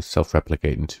to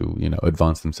self-replicate and to,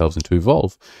 advance themselves and to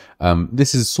evolve.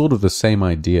 This is sort of the same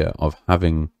idea of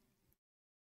having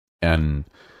an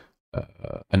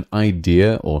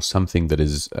idea or something that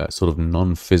is sort of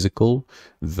non-physical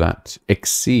that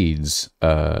exceeds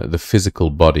the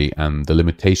physical body and the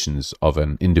limitations of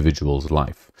an individual's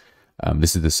life.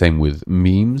 This is the same with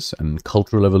memes and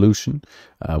cultural evolution,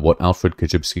 what Alfred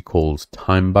Korzybski calls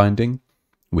time binding,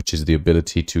 which is the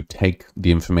ability to take the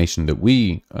information that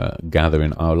we gather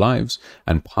in our lives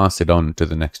and pass it on to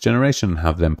the next generation and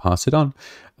have them pass it on.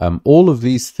 All of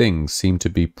these things seem to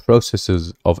be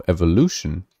processes of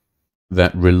evolution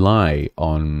that rely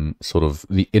on sort of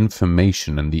the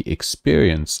information and the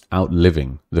experience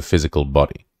outliving the physical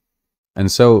body.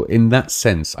 And so in that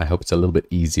sense, I hope it's a little bit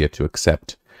easier to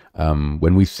accept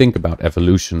when we think about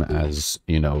evolution as,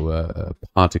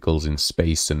 particles in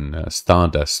space and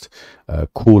stardust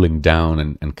cooling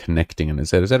down and connecting and et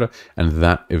cetera, and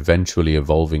that eventually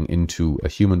evolving into a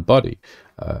human body.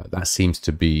 That seems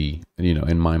to be,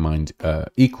 in my mind,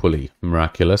 equally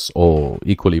miraculous or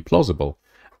equally plausible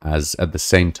as at the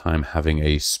same time having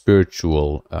a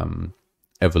spiritual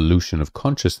evolution of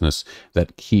consciousness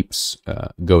that keeps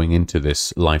going into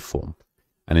this life form.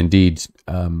 And indeed,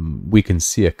 we can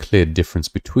see a clear difference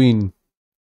between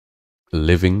a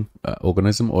living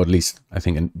organism, or at least I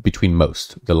think between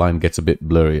most. The line gets a bit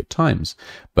blurry at times,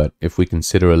 but if we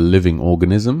consider a living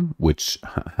organism which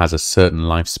has a certain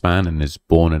lifespan and is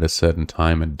born at a certain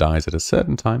time and dies at a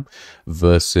certain time,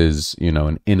 versus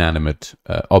an inanimate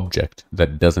object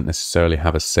that doesn't necessarily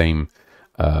have a same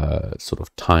sort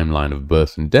of timeline of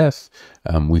birth and death,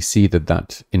 we see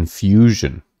that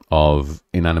infusion of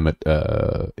inanimate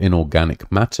inorganic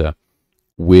matter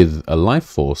with a life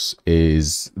force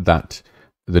is that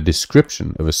the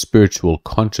description of a spiritual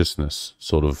consciousness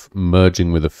sort of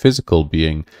merging with a physical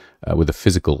being, with a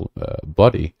physical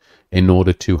body, in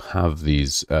order to have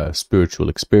these spiritual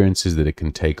experiences that it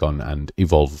can take on and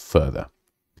evolve further.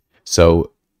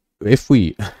 So if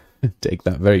we take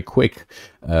that very quick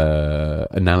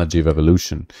analogy of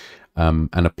evolution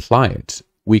and apply it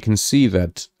we can see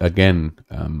that again,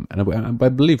 and I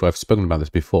believe I've spoken about this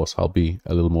before, so I'll be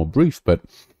a little more brief, but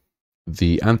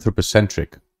the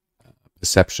anthropocentric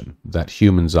perception that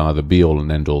humans are the be-all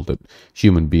and end-all, that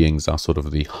human beings are sort of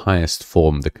the highest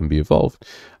form that can be evolved,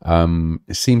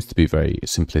 seems to be very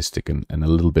simplistic and a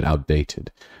little bit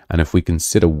outdated. And if we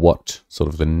consider what sort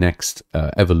of the next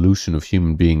evolution of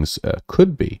human beings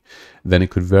could be, then it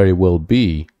could very well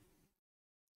be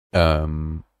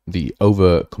the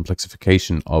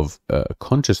over-complexification of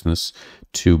consciousness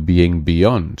to being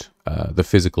beyond the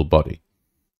physical body.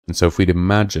 And so if we'd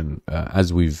imagine,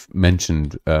 as we've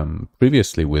mentioned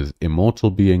previously, with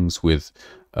immortal beings, with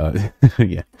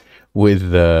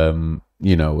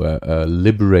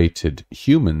liberated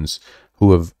humans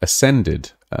who have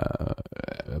ascended,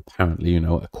 apparently,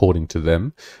 according to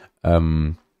them,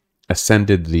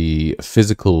 ascended the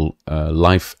physical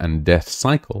life and death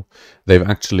cycle, they've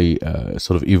actually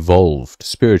sort of evolved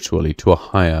spiritually to a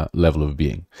higher level of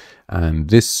being. And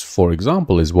this, for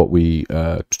example, is what we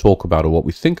talk about, or what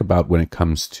we think about when it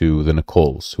comes to the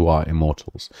Nacals, who are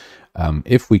immortals.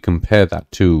 If we compare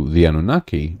that to the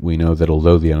Anunnaki, we know that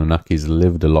although the Anunnakis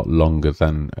lived a lot longer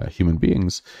than human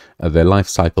beings, their life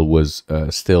cycle was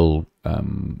still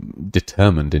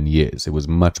determined in years. It was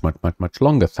much, much, much, much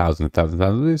longer, thousands and thousands and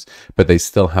thousands of years, but they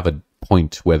still have a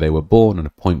point where they were born and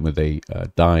a point where they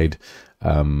died,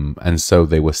 and so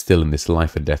they were still in this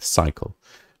life and death cycle.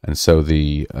 And so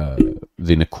the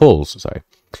Nacals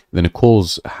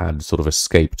had sort of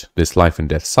escaped this life and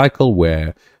death cycle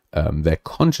where their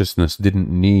consciousness didn't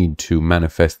need to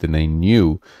manifest in a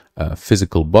new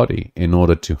physical body in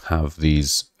order to have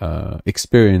these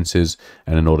experiences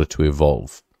and in order to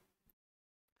evolve.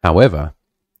 However,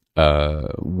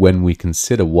 when we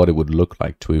consider what it would look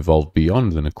like to evolve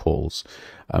beyond the Nacals,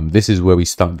 this is where we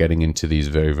start getting into these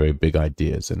very, very big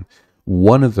ideas. And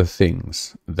one of the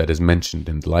things that is mentioned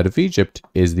in the Light of Egypt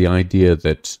is the idea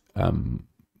that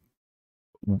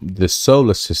the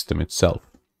solar system itself,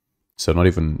 so not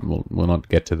even, we'll not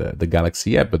get to the galaxy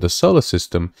yet, but the solar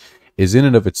system is in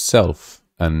and of itself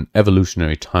an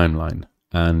evolutionary timeline,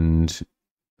 and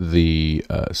the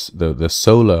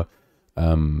solar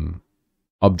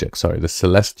objects, the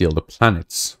celestial, the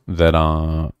planets that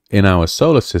are in our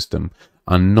solar system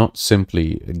are not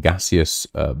simply gaseous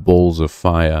balls of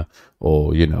fire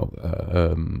or,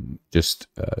 just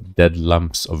dead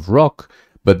lumps of rock,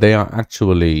 but they are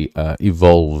actually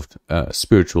evolved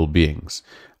spiritual beings.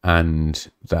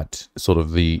 And that sort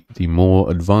of the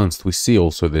more advanced we see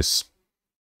also this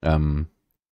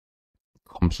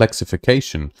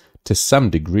complexification to some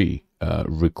degree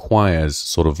requires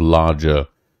sort of larger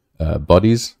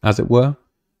bodies, as it were.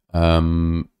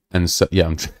 And so,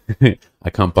 yeah, I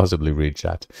can't possibly read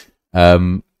chat.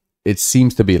 It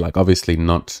seems to be like, obviously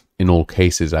not in all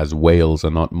cases, as whales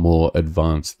are not more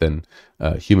advanced than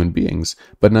human beings,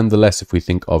 but nonetheless, if we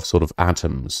think of sort of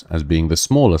atoms as being the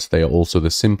smallest, they are also the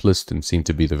simplest and seem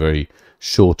to be the very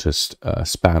shortest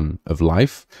span of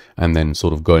life, and then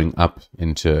sort of going up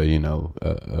into,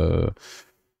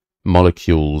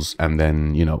 molecules and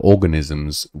then,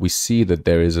 organisms, we see that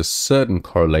there is a certain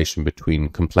correlation between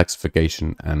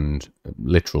complexification and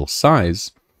literal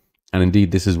size. And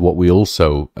indeed, this is what we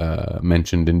also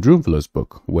mentioned in Drunvalo's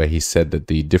book, where he said that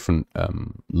the different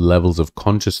levels of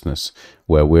consciousness,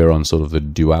 where we're on sort of the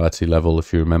duality level,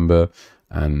 if you remember,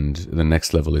 and the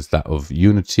next level is that of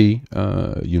unity,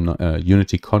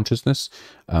 unity consciousness.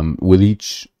 With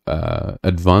each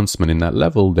advancement in that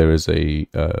level, there is a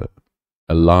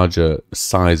larger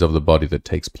size of the body that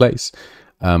takes place.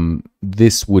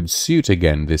 This would suit,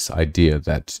 again, this idea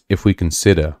that if we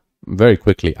consider very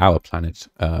quickly our planet,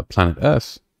 planet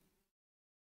Earth,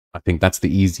 I think that's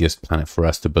the easiest planet for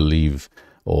us to believe,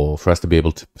 or for us to be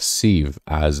able to perceive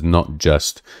as not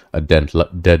just a dead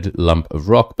lump of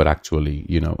rock, but actually,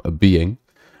 a being.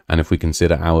 And if we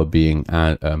consider our being,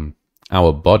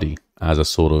 our body as a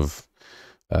sort of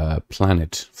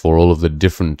planet for all of the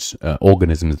different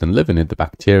organisms that live in it, the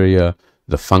bacteria,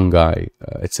 the fungi,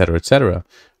 etc.,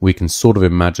 we can sort of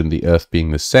imagine the Earth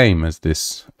being the same as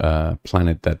this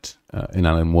planet that, in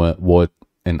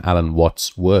Alan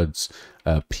Watts' words,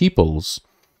 peoples.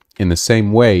 In the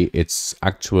same way, it's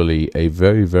actually a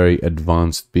very, very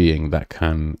advanced being that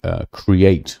can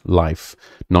create life,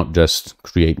 not just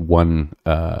create one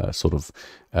sort of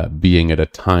being at a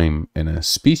time in a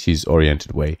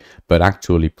species-oriented way, but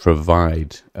actually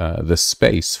provide the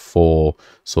space for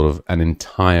sort of an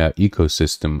entire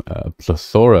ecosystem, a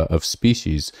plethora of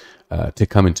species to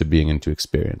come into being and to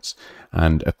experience.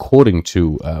 And according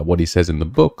to what he says in the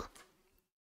book,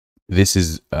 this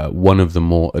is one of the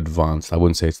more advanced, I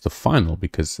wouldn't say it's the final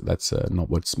because that's not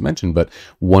what's mentioned, but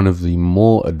one of the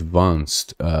more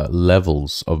advanced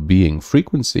levels of being,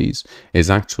 frequencies, is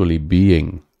actually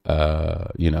being,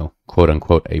 quote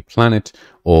unquote, a planet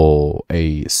or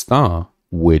a star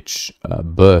which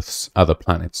births other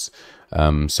planets.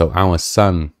 So our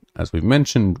sun, as we've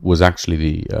mentioned, was actually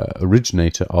the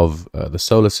originator of the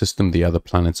solar system. The other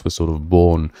planets were sort of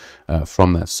born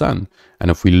from that sun. And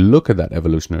if we look at that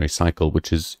evolutionary cycle,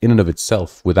 which is in and of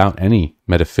itself, without any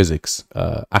metaphysics,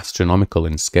 astronomical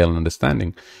in scale and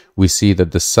understanding, we see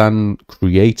that the sun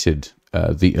created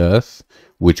the earth,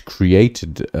 which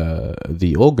created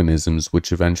the organisms,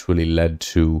 which eventually led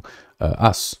to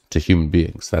us, to human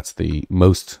beings. That's the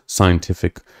most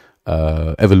scientific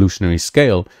evolutionary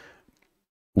scale.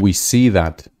 We see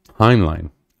that timeline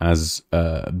as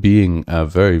being a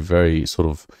very, very sort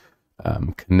of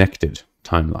connected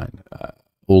timeline.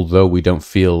 Although we don't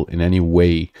feel in any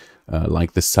way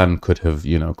like the sun could have,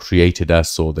 created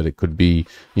us, or that it could be,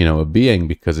 a being,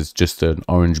 because it's just an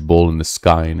orange ball in the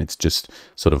sky and it's just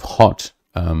sort of hot.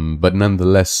 But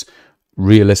nonetheless,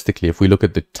 realistically, if we look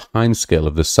at the time scale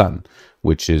of the sun,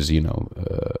 which is,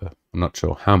 I'm not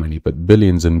sure how many, but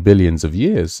billions and billions of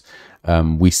years,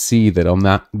 we see that on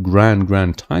that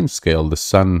grand time scale, the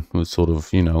sun was sort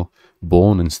of,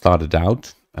 born and started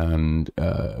out and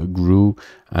grew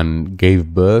and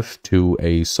gave birth to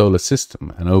a solar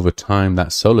system. And over time,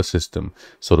 that solar system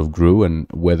sort of grew, and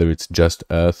whether it's just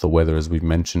Earth or whether, as we've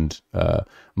mentioned,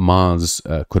 Mars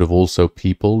could have also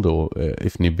peopled, or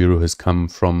if Nibiru has come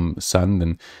from Sun,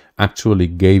 then actually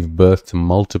gave birth to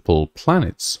multiple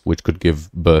planets, which could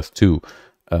give birth to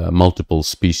multiple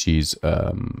species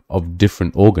of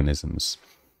different organisms.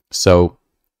 So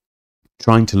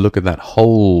trying to look at that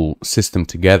whole system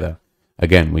together,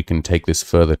 again, we can take this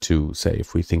further to, say,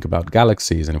 if we think about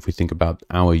galaxies, and if we think about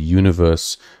our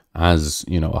universe as,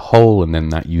 a whole, and then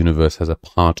that universe as a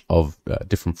part of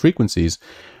different frequencies,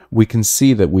 we can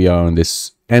see that we are on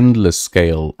this endless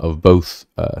scale of both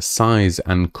size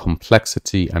and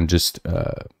complexity, and just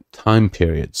time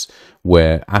periods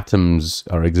where atoms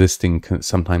are existing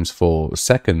sometimes for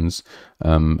seconds,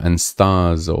 and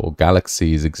stars or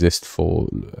galaxies exist for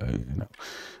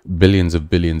billions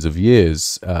of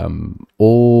years.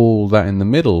 All that in the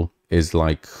middle is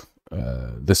like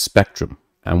the spectrum,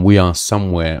 and we are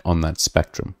somewhere on that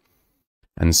spectrum.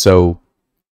 And so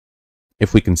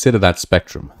if we consider that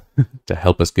spectrum to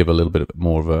help us give a little bit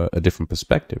more of a different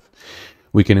perspective,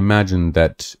 we can imagine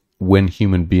that when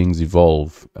human beings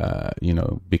evolve,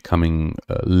 becoming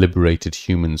liberated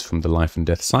humans from the life and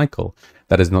death cycle,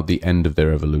 that is not the end of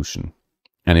their evolution.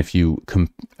 And if you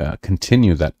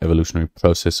continue that evolutionary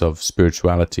process of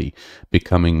spirituality,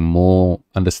 becoming more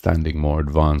understanding, more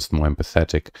advanced, more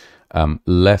empathetic,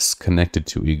 less connected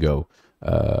to ego,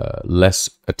 less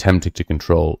attempting to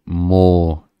control,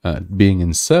 more being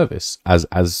in service,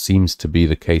 as seems to be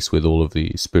the case with all of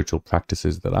the spiritual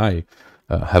practices that I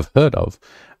have heard of,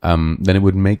 then it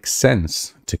would make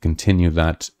sense to continue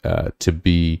that to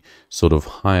be sort of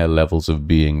higher levels of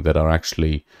being that are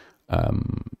actually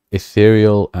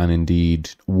ethereal, and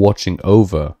indeed watching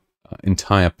over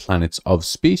entire planets of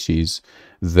species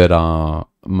that are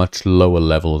much lower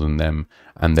level than them,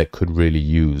 and that could really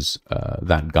use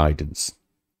that guidance.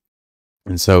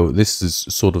 And so this is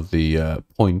sort of the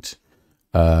point.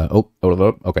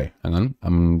 Okay, hang on.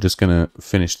 I'm just going to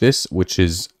finish this, which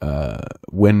is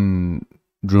when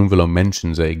Drunvalo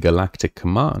mentions a galactic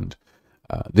command,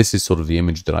 this is sort of the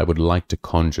image that I would like to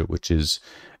conjure, which is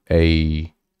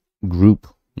a group,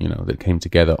 that came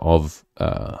together of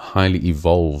highly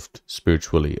evolved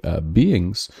spiritually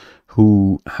beings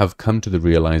who have come to the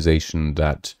realization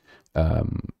that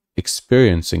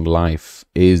experiencing life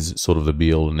is sort of the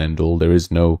be-all and end-all. There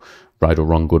is no right or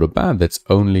wrong, good or bad. That's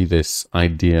only this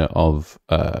idea of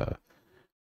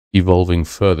evolving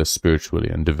further spiritually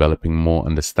and developing more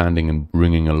understanding and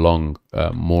bringing along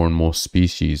more and more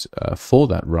species for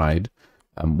that ride,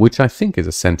 which I think is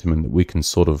a sentiment that we can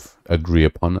sort of agree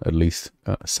upon, at least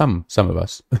some of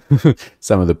us,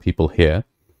 some of the people here.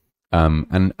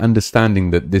 And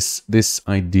understanding that this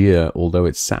idea, although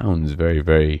it sounds very,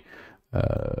 very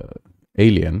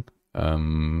alien,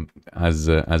 as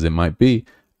it might be,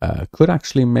 could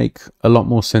actually make a lot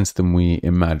more sense than we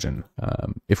imagine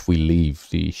if we leave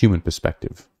the human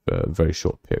perspective for a very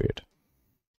short period.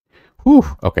 Whew,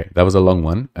 okay, that was a long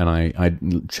one, and I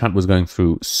chat was going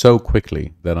through so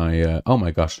quickly that oh my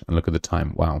gosh, and look at the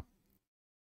time, wow.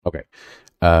 Okay,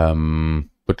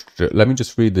 but let me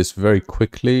just read this very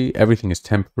quickly. Everything is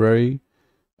temporary.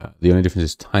 The only difference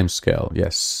is time scale.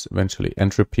 Yes, eventually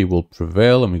entropy will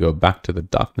prevail and we go back to the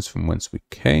darkness from whence we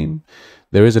came.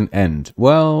 There is an end.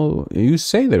 Well, you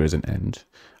say there is an end,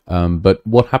 but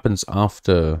what happens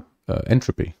after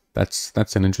entropy?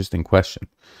 That's an interesting question,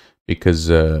 because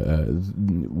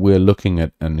we're looking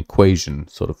at an equation,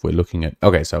 sort of. We're looking at...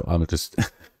 Okay, so I'm just...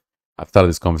 I've started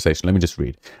this conversation. Let me just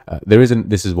read.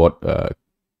 This is what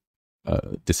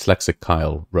dyslexic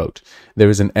Kyle wrote. There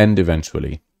is an end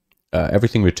eventually.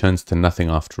 Everything returns to nothing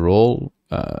after all.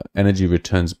 Energy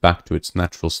returns back to its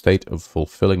natural state of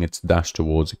fulfilling its dash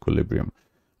towards equilibrium.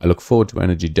 I look forward to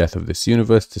energy death of this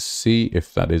universe to see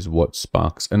if that is what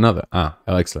sparks another.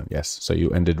 Excellent. Yes. So you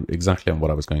ended exactly on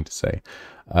what I was going to say.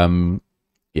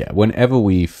 Yeah. Whenever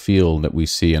we feel that we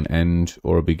see an end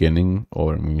or a beginning,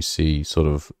 or when we see sort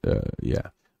of,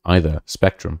 either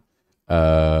spectrum,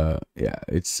 I've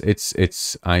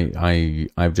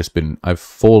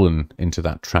fallen into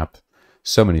that trap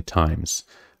so many times,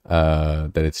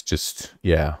 that it's just,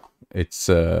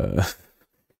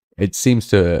 it seems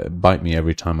to bite me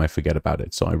every time I forget about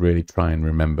it. So I really try and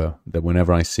remember that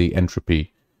whenever I see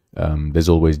entropy, there's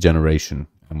always generation.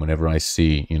 And whenever I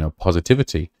see,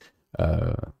 positivity,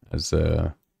 as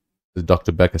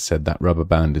Dr. Becker said, that rubber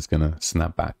band is going to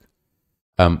snap back.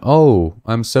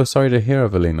 I'm so sorry to hear,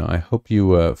 Evelina. I hope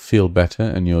you feel better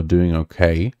and you're doing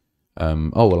okay.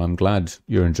 Well, I'm glad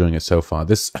you're enjoying it so far.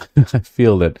 I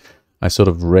feel that I sort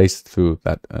of raced through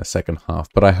that second half,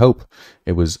 but I hope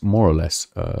it was more or less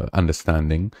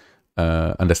understandable,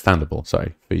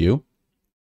 for you.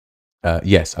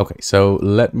 Yes, okay, so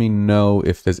let me know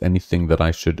if there's anything that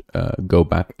I should go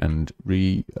back and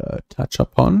touch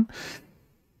upon.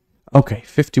 Okay,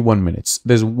 51 minutes.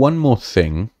 There's one more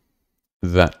thing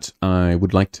that I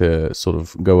would like to sort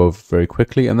of go over very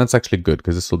quickly, and that's actually good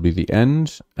because this will be the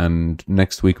end, and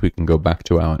next week we can go back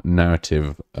to our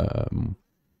narrative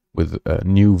with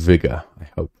new vigor, I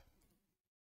hope.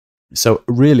 So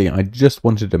really, I just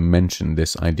wanted to mention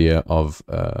this idea of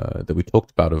that we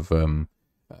talked about of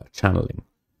channeling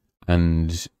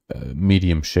and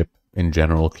mediumship in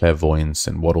general, clairvoyance,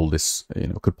 and what all this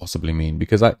could possibly mean.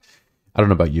 Because I don't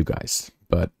know about you guys,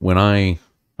 but when I'm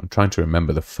trying to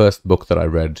remember the first book that I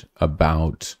read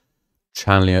about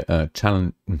channeling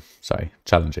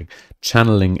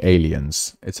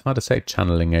aliens. It's hard to say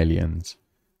channeling aliens.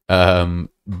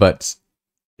 But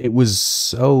it was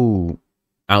so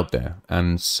out there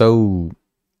and so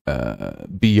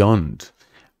beyond.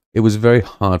 It was very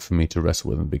hard for me to wrestle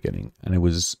with in the beginning. And it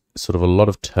was sort of a lot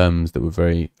of terms that were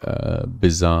very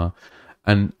bizarre.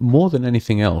 And more than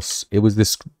anything else, it was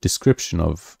this description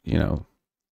of,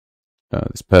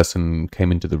 this person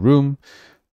came into the room,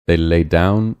 they lay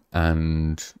down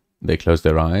and they closed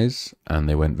their eyes and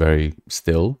they went very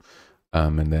still,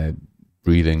 and their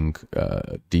breathing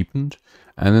deepened,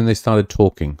 and then they started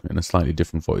talking in a slightly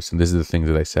different voice, and this is the things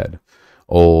that they said.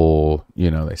 Or,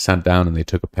 they sat down and they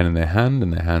took a pen in their hand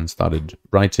and their hand started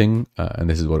writing, and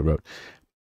this is what it wrote.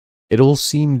 It all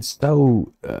seemed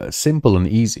so simple and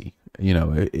easy.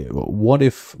 What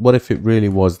if it really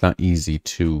was that easy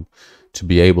to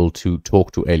be able to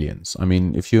talk to aliens? I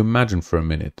mean, if you imagine for a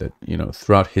minute that,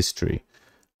 throughout history,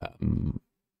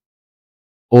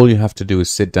 all you have to do is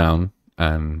sit down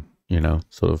and,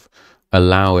 sort of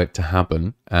allow it to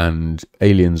happen and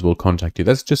aliens will contact you.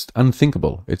 That's just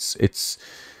unthinkable. It's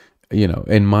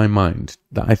in my mind,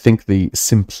 I think the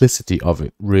simplicity of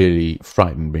it really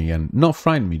frightened me, and not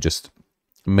frightened me, just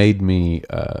made me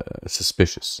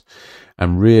suspicious.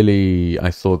 And really,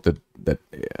 I thought that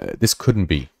this couldn't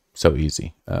be so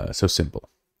easy, so simple.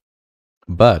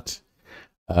 But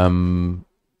I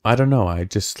don't know. I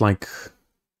just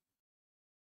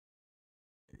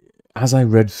as I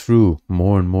read through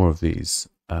more and more of these,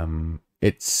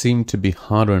 it seemed to be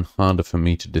harder and harder for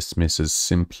me to dismiss as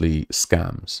simply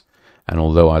scams. And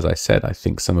although, as I said, I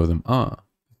think some of them are,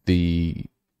 the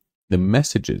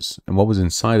messages and what was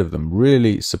inside of them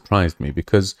really surprised me,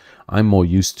 because I'm more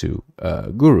used to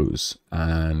gurus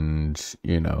and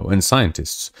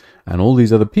scientists and all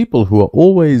these other people who are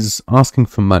always asking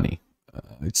for money.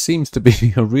 It seems to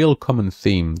be a real common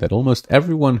theme that almost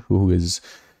everyone who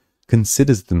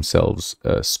considers themselves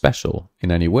special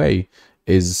in any way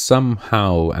is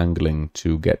somehow angling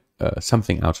to get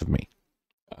something out of me.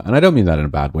 And I don't mean that in a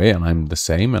bad way, and I'm the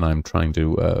same, and I'm trying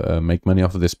to make money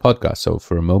off of this podcast. So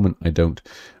for a moment, I don't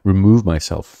remove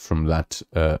myself from that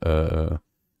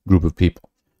group of people.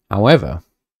 However,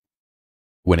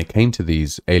 when it came to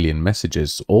these alien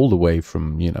messages, all the way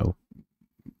from,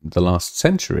 the last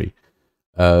century,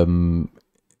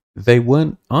 they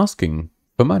weren't asking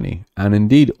for money. And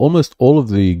indeed, almost all of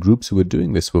the groups who were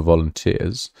doing this were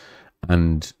volunteers.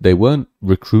 and they weren't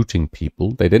recruiting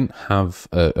people. They didn't have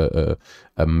a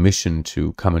mission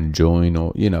to come and join,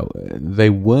 or, you know, they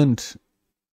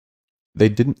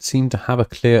didn't seem to have a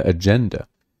clear agenda.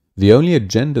 The only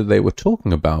agenda they were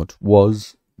talking about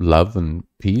was love and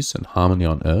peace and harmony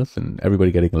on Earth and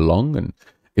everybody getting along and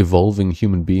evolving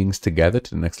human beings together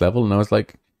to the next level. And I was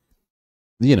like,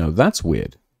 you know, that's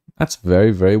weird. That's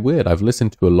very, very weird. I've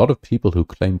listened to a lot of people who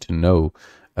claim to know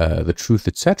the truth,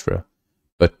 etc.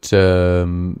 But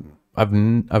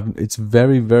it's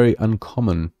very, very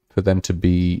uncommon for them to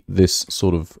be this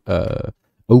sort of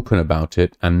open about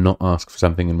it and not ask for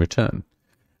something in return.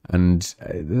 And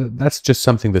that's just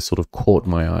something that sort of caught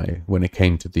my eye when it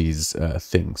came to these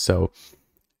things. So,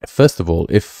 first of all,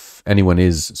 if anyone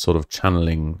is sort of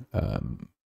channeling,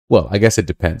 well, I guess it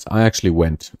depends. I actually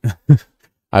went,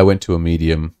 I went to a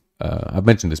medium. I've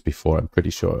mentioned this before, I'm pretty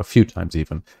sure, a few times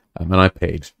even. And I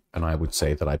paid, and I would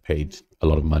say that I paid a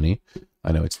lot of money.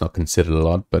 I know it's not considered a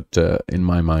lot, but in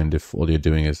my mind, if all you're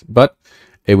doing is... But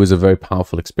it was a very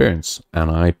powerful experience,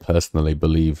 and I personally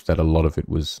believe that a lot of it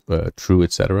was true,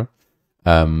 etc.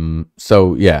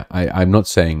 So, yeah, I'm not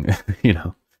saying, you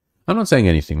know, I'm not saying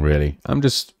anything really. I'm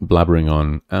just blabbering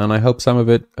on, and I hope some of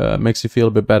it makes you feel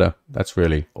a bit better. That's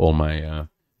really all my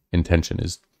intention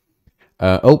is.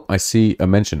 Oh, I see a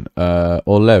mention.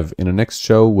 Olev, in the next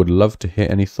show, would love to hear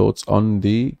any thoughts on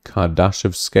the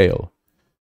Kardashev scale.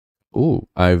 Oh,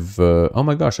 oh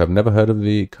my gosh, I've never heard of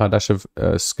the Kardashev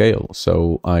scale,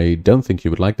 so I don't think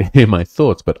you would like to hear my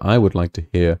thoughts, but I would like to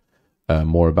hear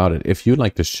more about it. If you'd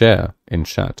like to share in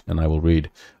chat, and I will read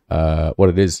what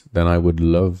it is, then I would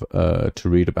love to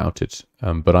read about it.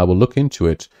 But I will look into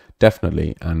it,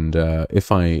 definitely, and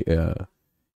if I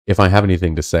have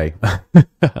anything to say,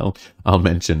 I'll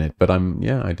mention it. But I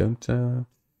don't,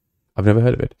 I've never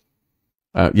heard of it.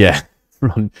 Yeah,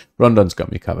 Rondon's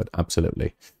got me covered,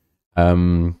 absolutely.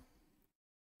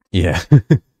 Yeah.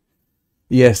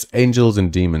 Yes, angels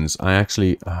and demons. I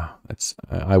actually,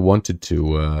 I wanted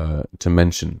to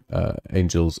mention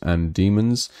angels and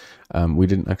demons. We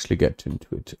didn't actually get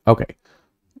into it. Okay.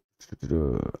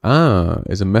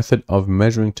 Is a method of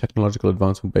measuring technological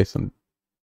advancement based on...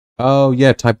 Oh,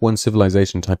 yeah, type 1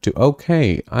 civilization, type 2.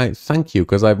 Okay, thank you,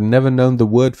 because I've never known the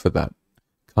word for that.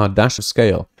 Kardashev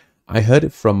scale. I heard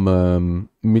it from,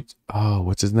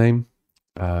 what's his name?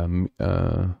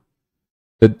 The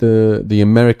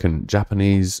American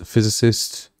Japanese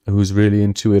physicist who's really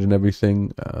into it and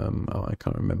everything. I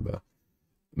can't remember.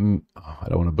 I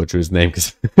don't want to butcher his name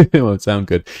because it won't sound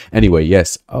good. Anyway,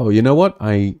 yes. Oh, you know what?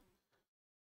 I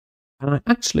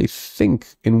actually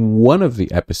think in one of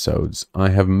the episodes I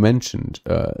have mentioned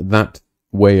that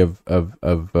way of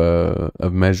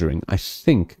measuring. I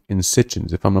think in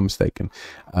Sitchins, if I'm not mistaken.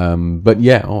 But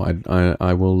yeah,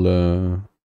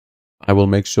 I will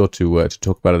make sure to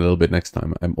talk about it a little bit next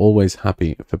time. I'm always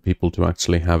happy for people to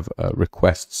actually have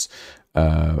requests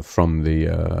from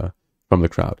the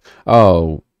crowd.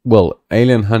 Oh, well,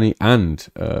 Alien Honey and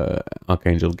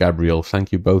Archangel Gabriel,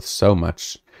 thank you both so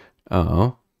much.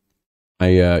 You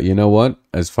know what?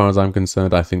 As far as I'm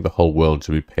concerned, I think the whole world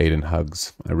should be paid in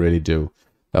hugs. I really do.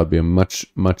 That would be a much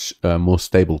more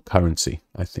stable currency,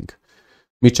 I think.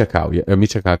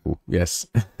 Michakaku, yes.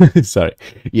 Sorry.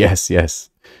 Yes.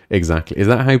 Exactly. Is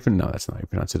that how you pronounce? No, that's not how you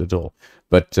pronounce it at all.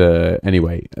 But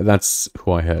anyway, that's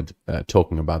who I heard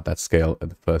talking about that scale at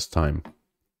the first time.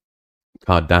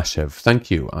 Kardashev.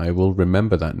 Thank you. I will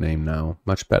remember that name now.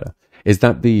 Much better. Is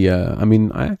that the...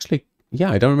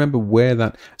 I don't remember where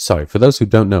that... Sorry, for those who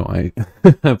don't know, I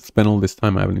have spent all this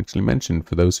time I haven't actually mentioned.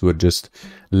 For those who are just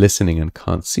listening and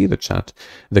can't see the chat,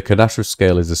 the Kardashev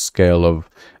scale is a scale of...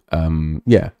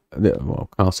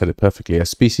 Carl said it perfectly. A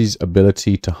species'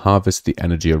 ability to harvest the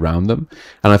energy around them.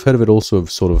 And I've heard of it also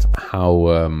of sort of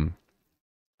how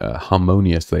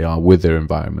harmonious they are with their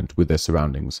environment, with their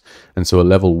surroundings. And so a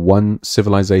level 1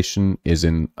 civilization is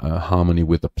in harmony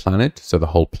with the planet. So the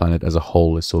whole planet as a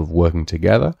whole is sort of working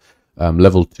together.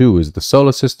 Level 2 is the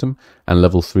solar system, and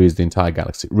level 3 is the entire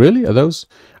galaxy. Really?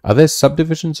 Are there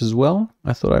subdivisions as well?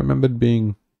 I thought I remembered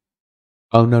being...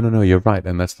 Oh, no, you're right.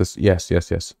 And that's this. Yes.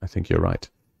 I think you're right.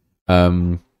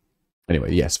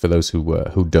 Anyway, yes, for those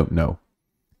who don't know.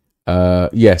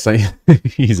 Yes,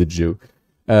 he's a Jew.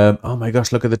 Oh my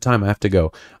gosh, look at the time. I have to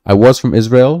go. I was from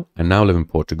Israel and now live in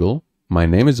Portugal. My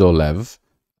name is Olev.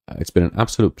 It's been an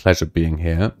absolute pleasure being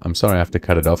here. I'm sorry I have to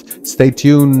cut it off. Stay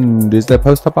tuned. Is there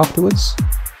post-up afterwards?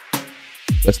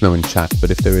 Let us know in chat,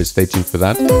 but if there is, stay tuned for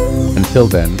that. Until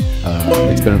then,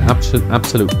 it's been an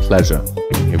absolute pleasure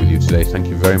being here with you today. Thank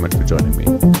you very much for joining me.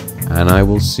 And I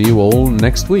will see you all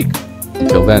next week.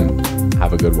 Until then,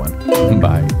 have a good one.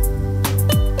 Bye.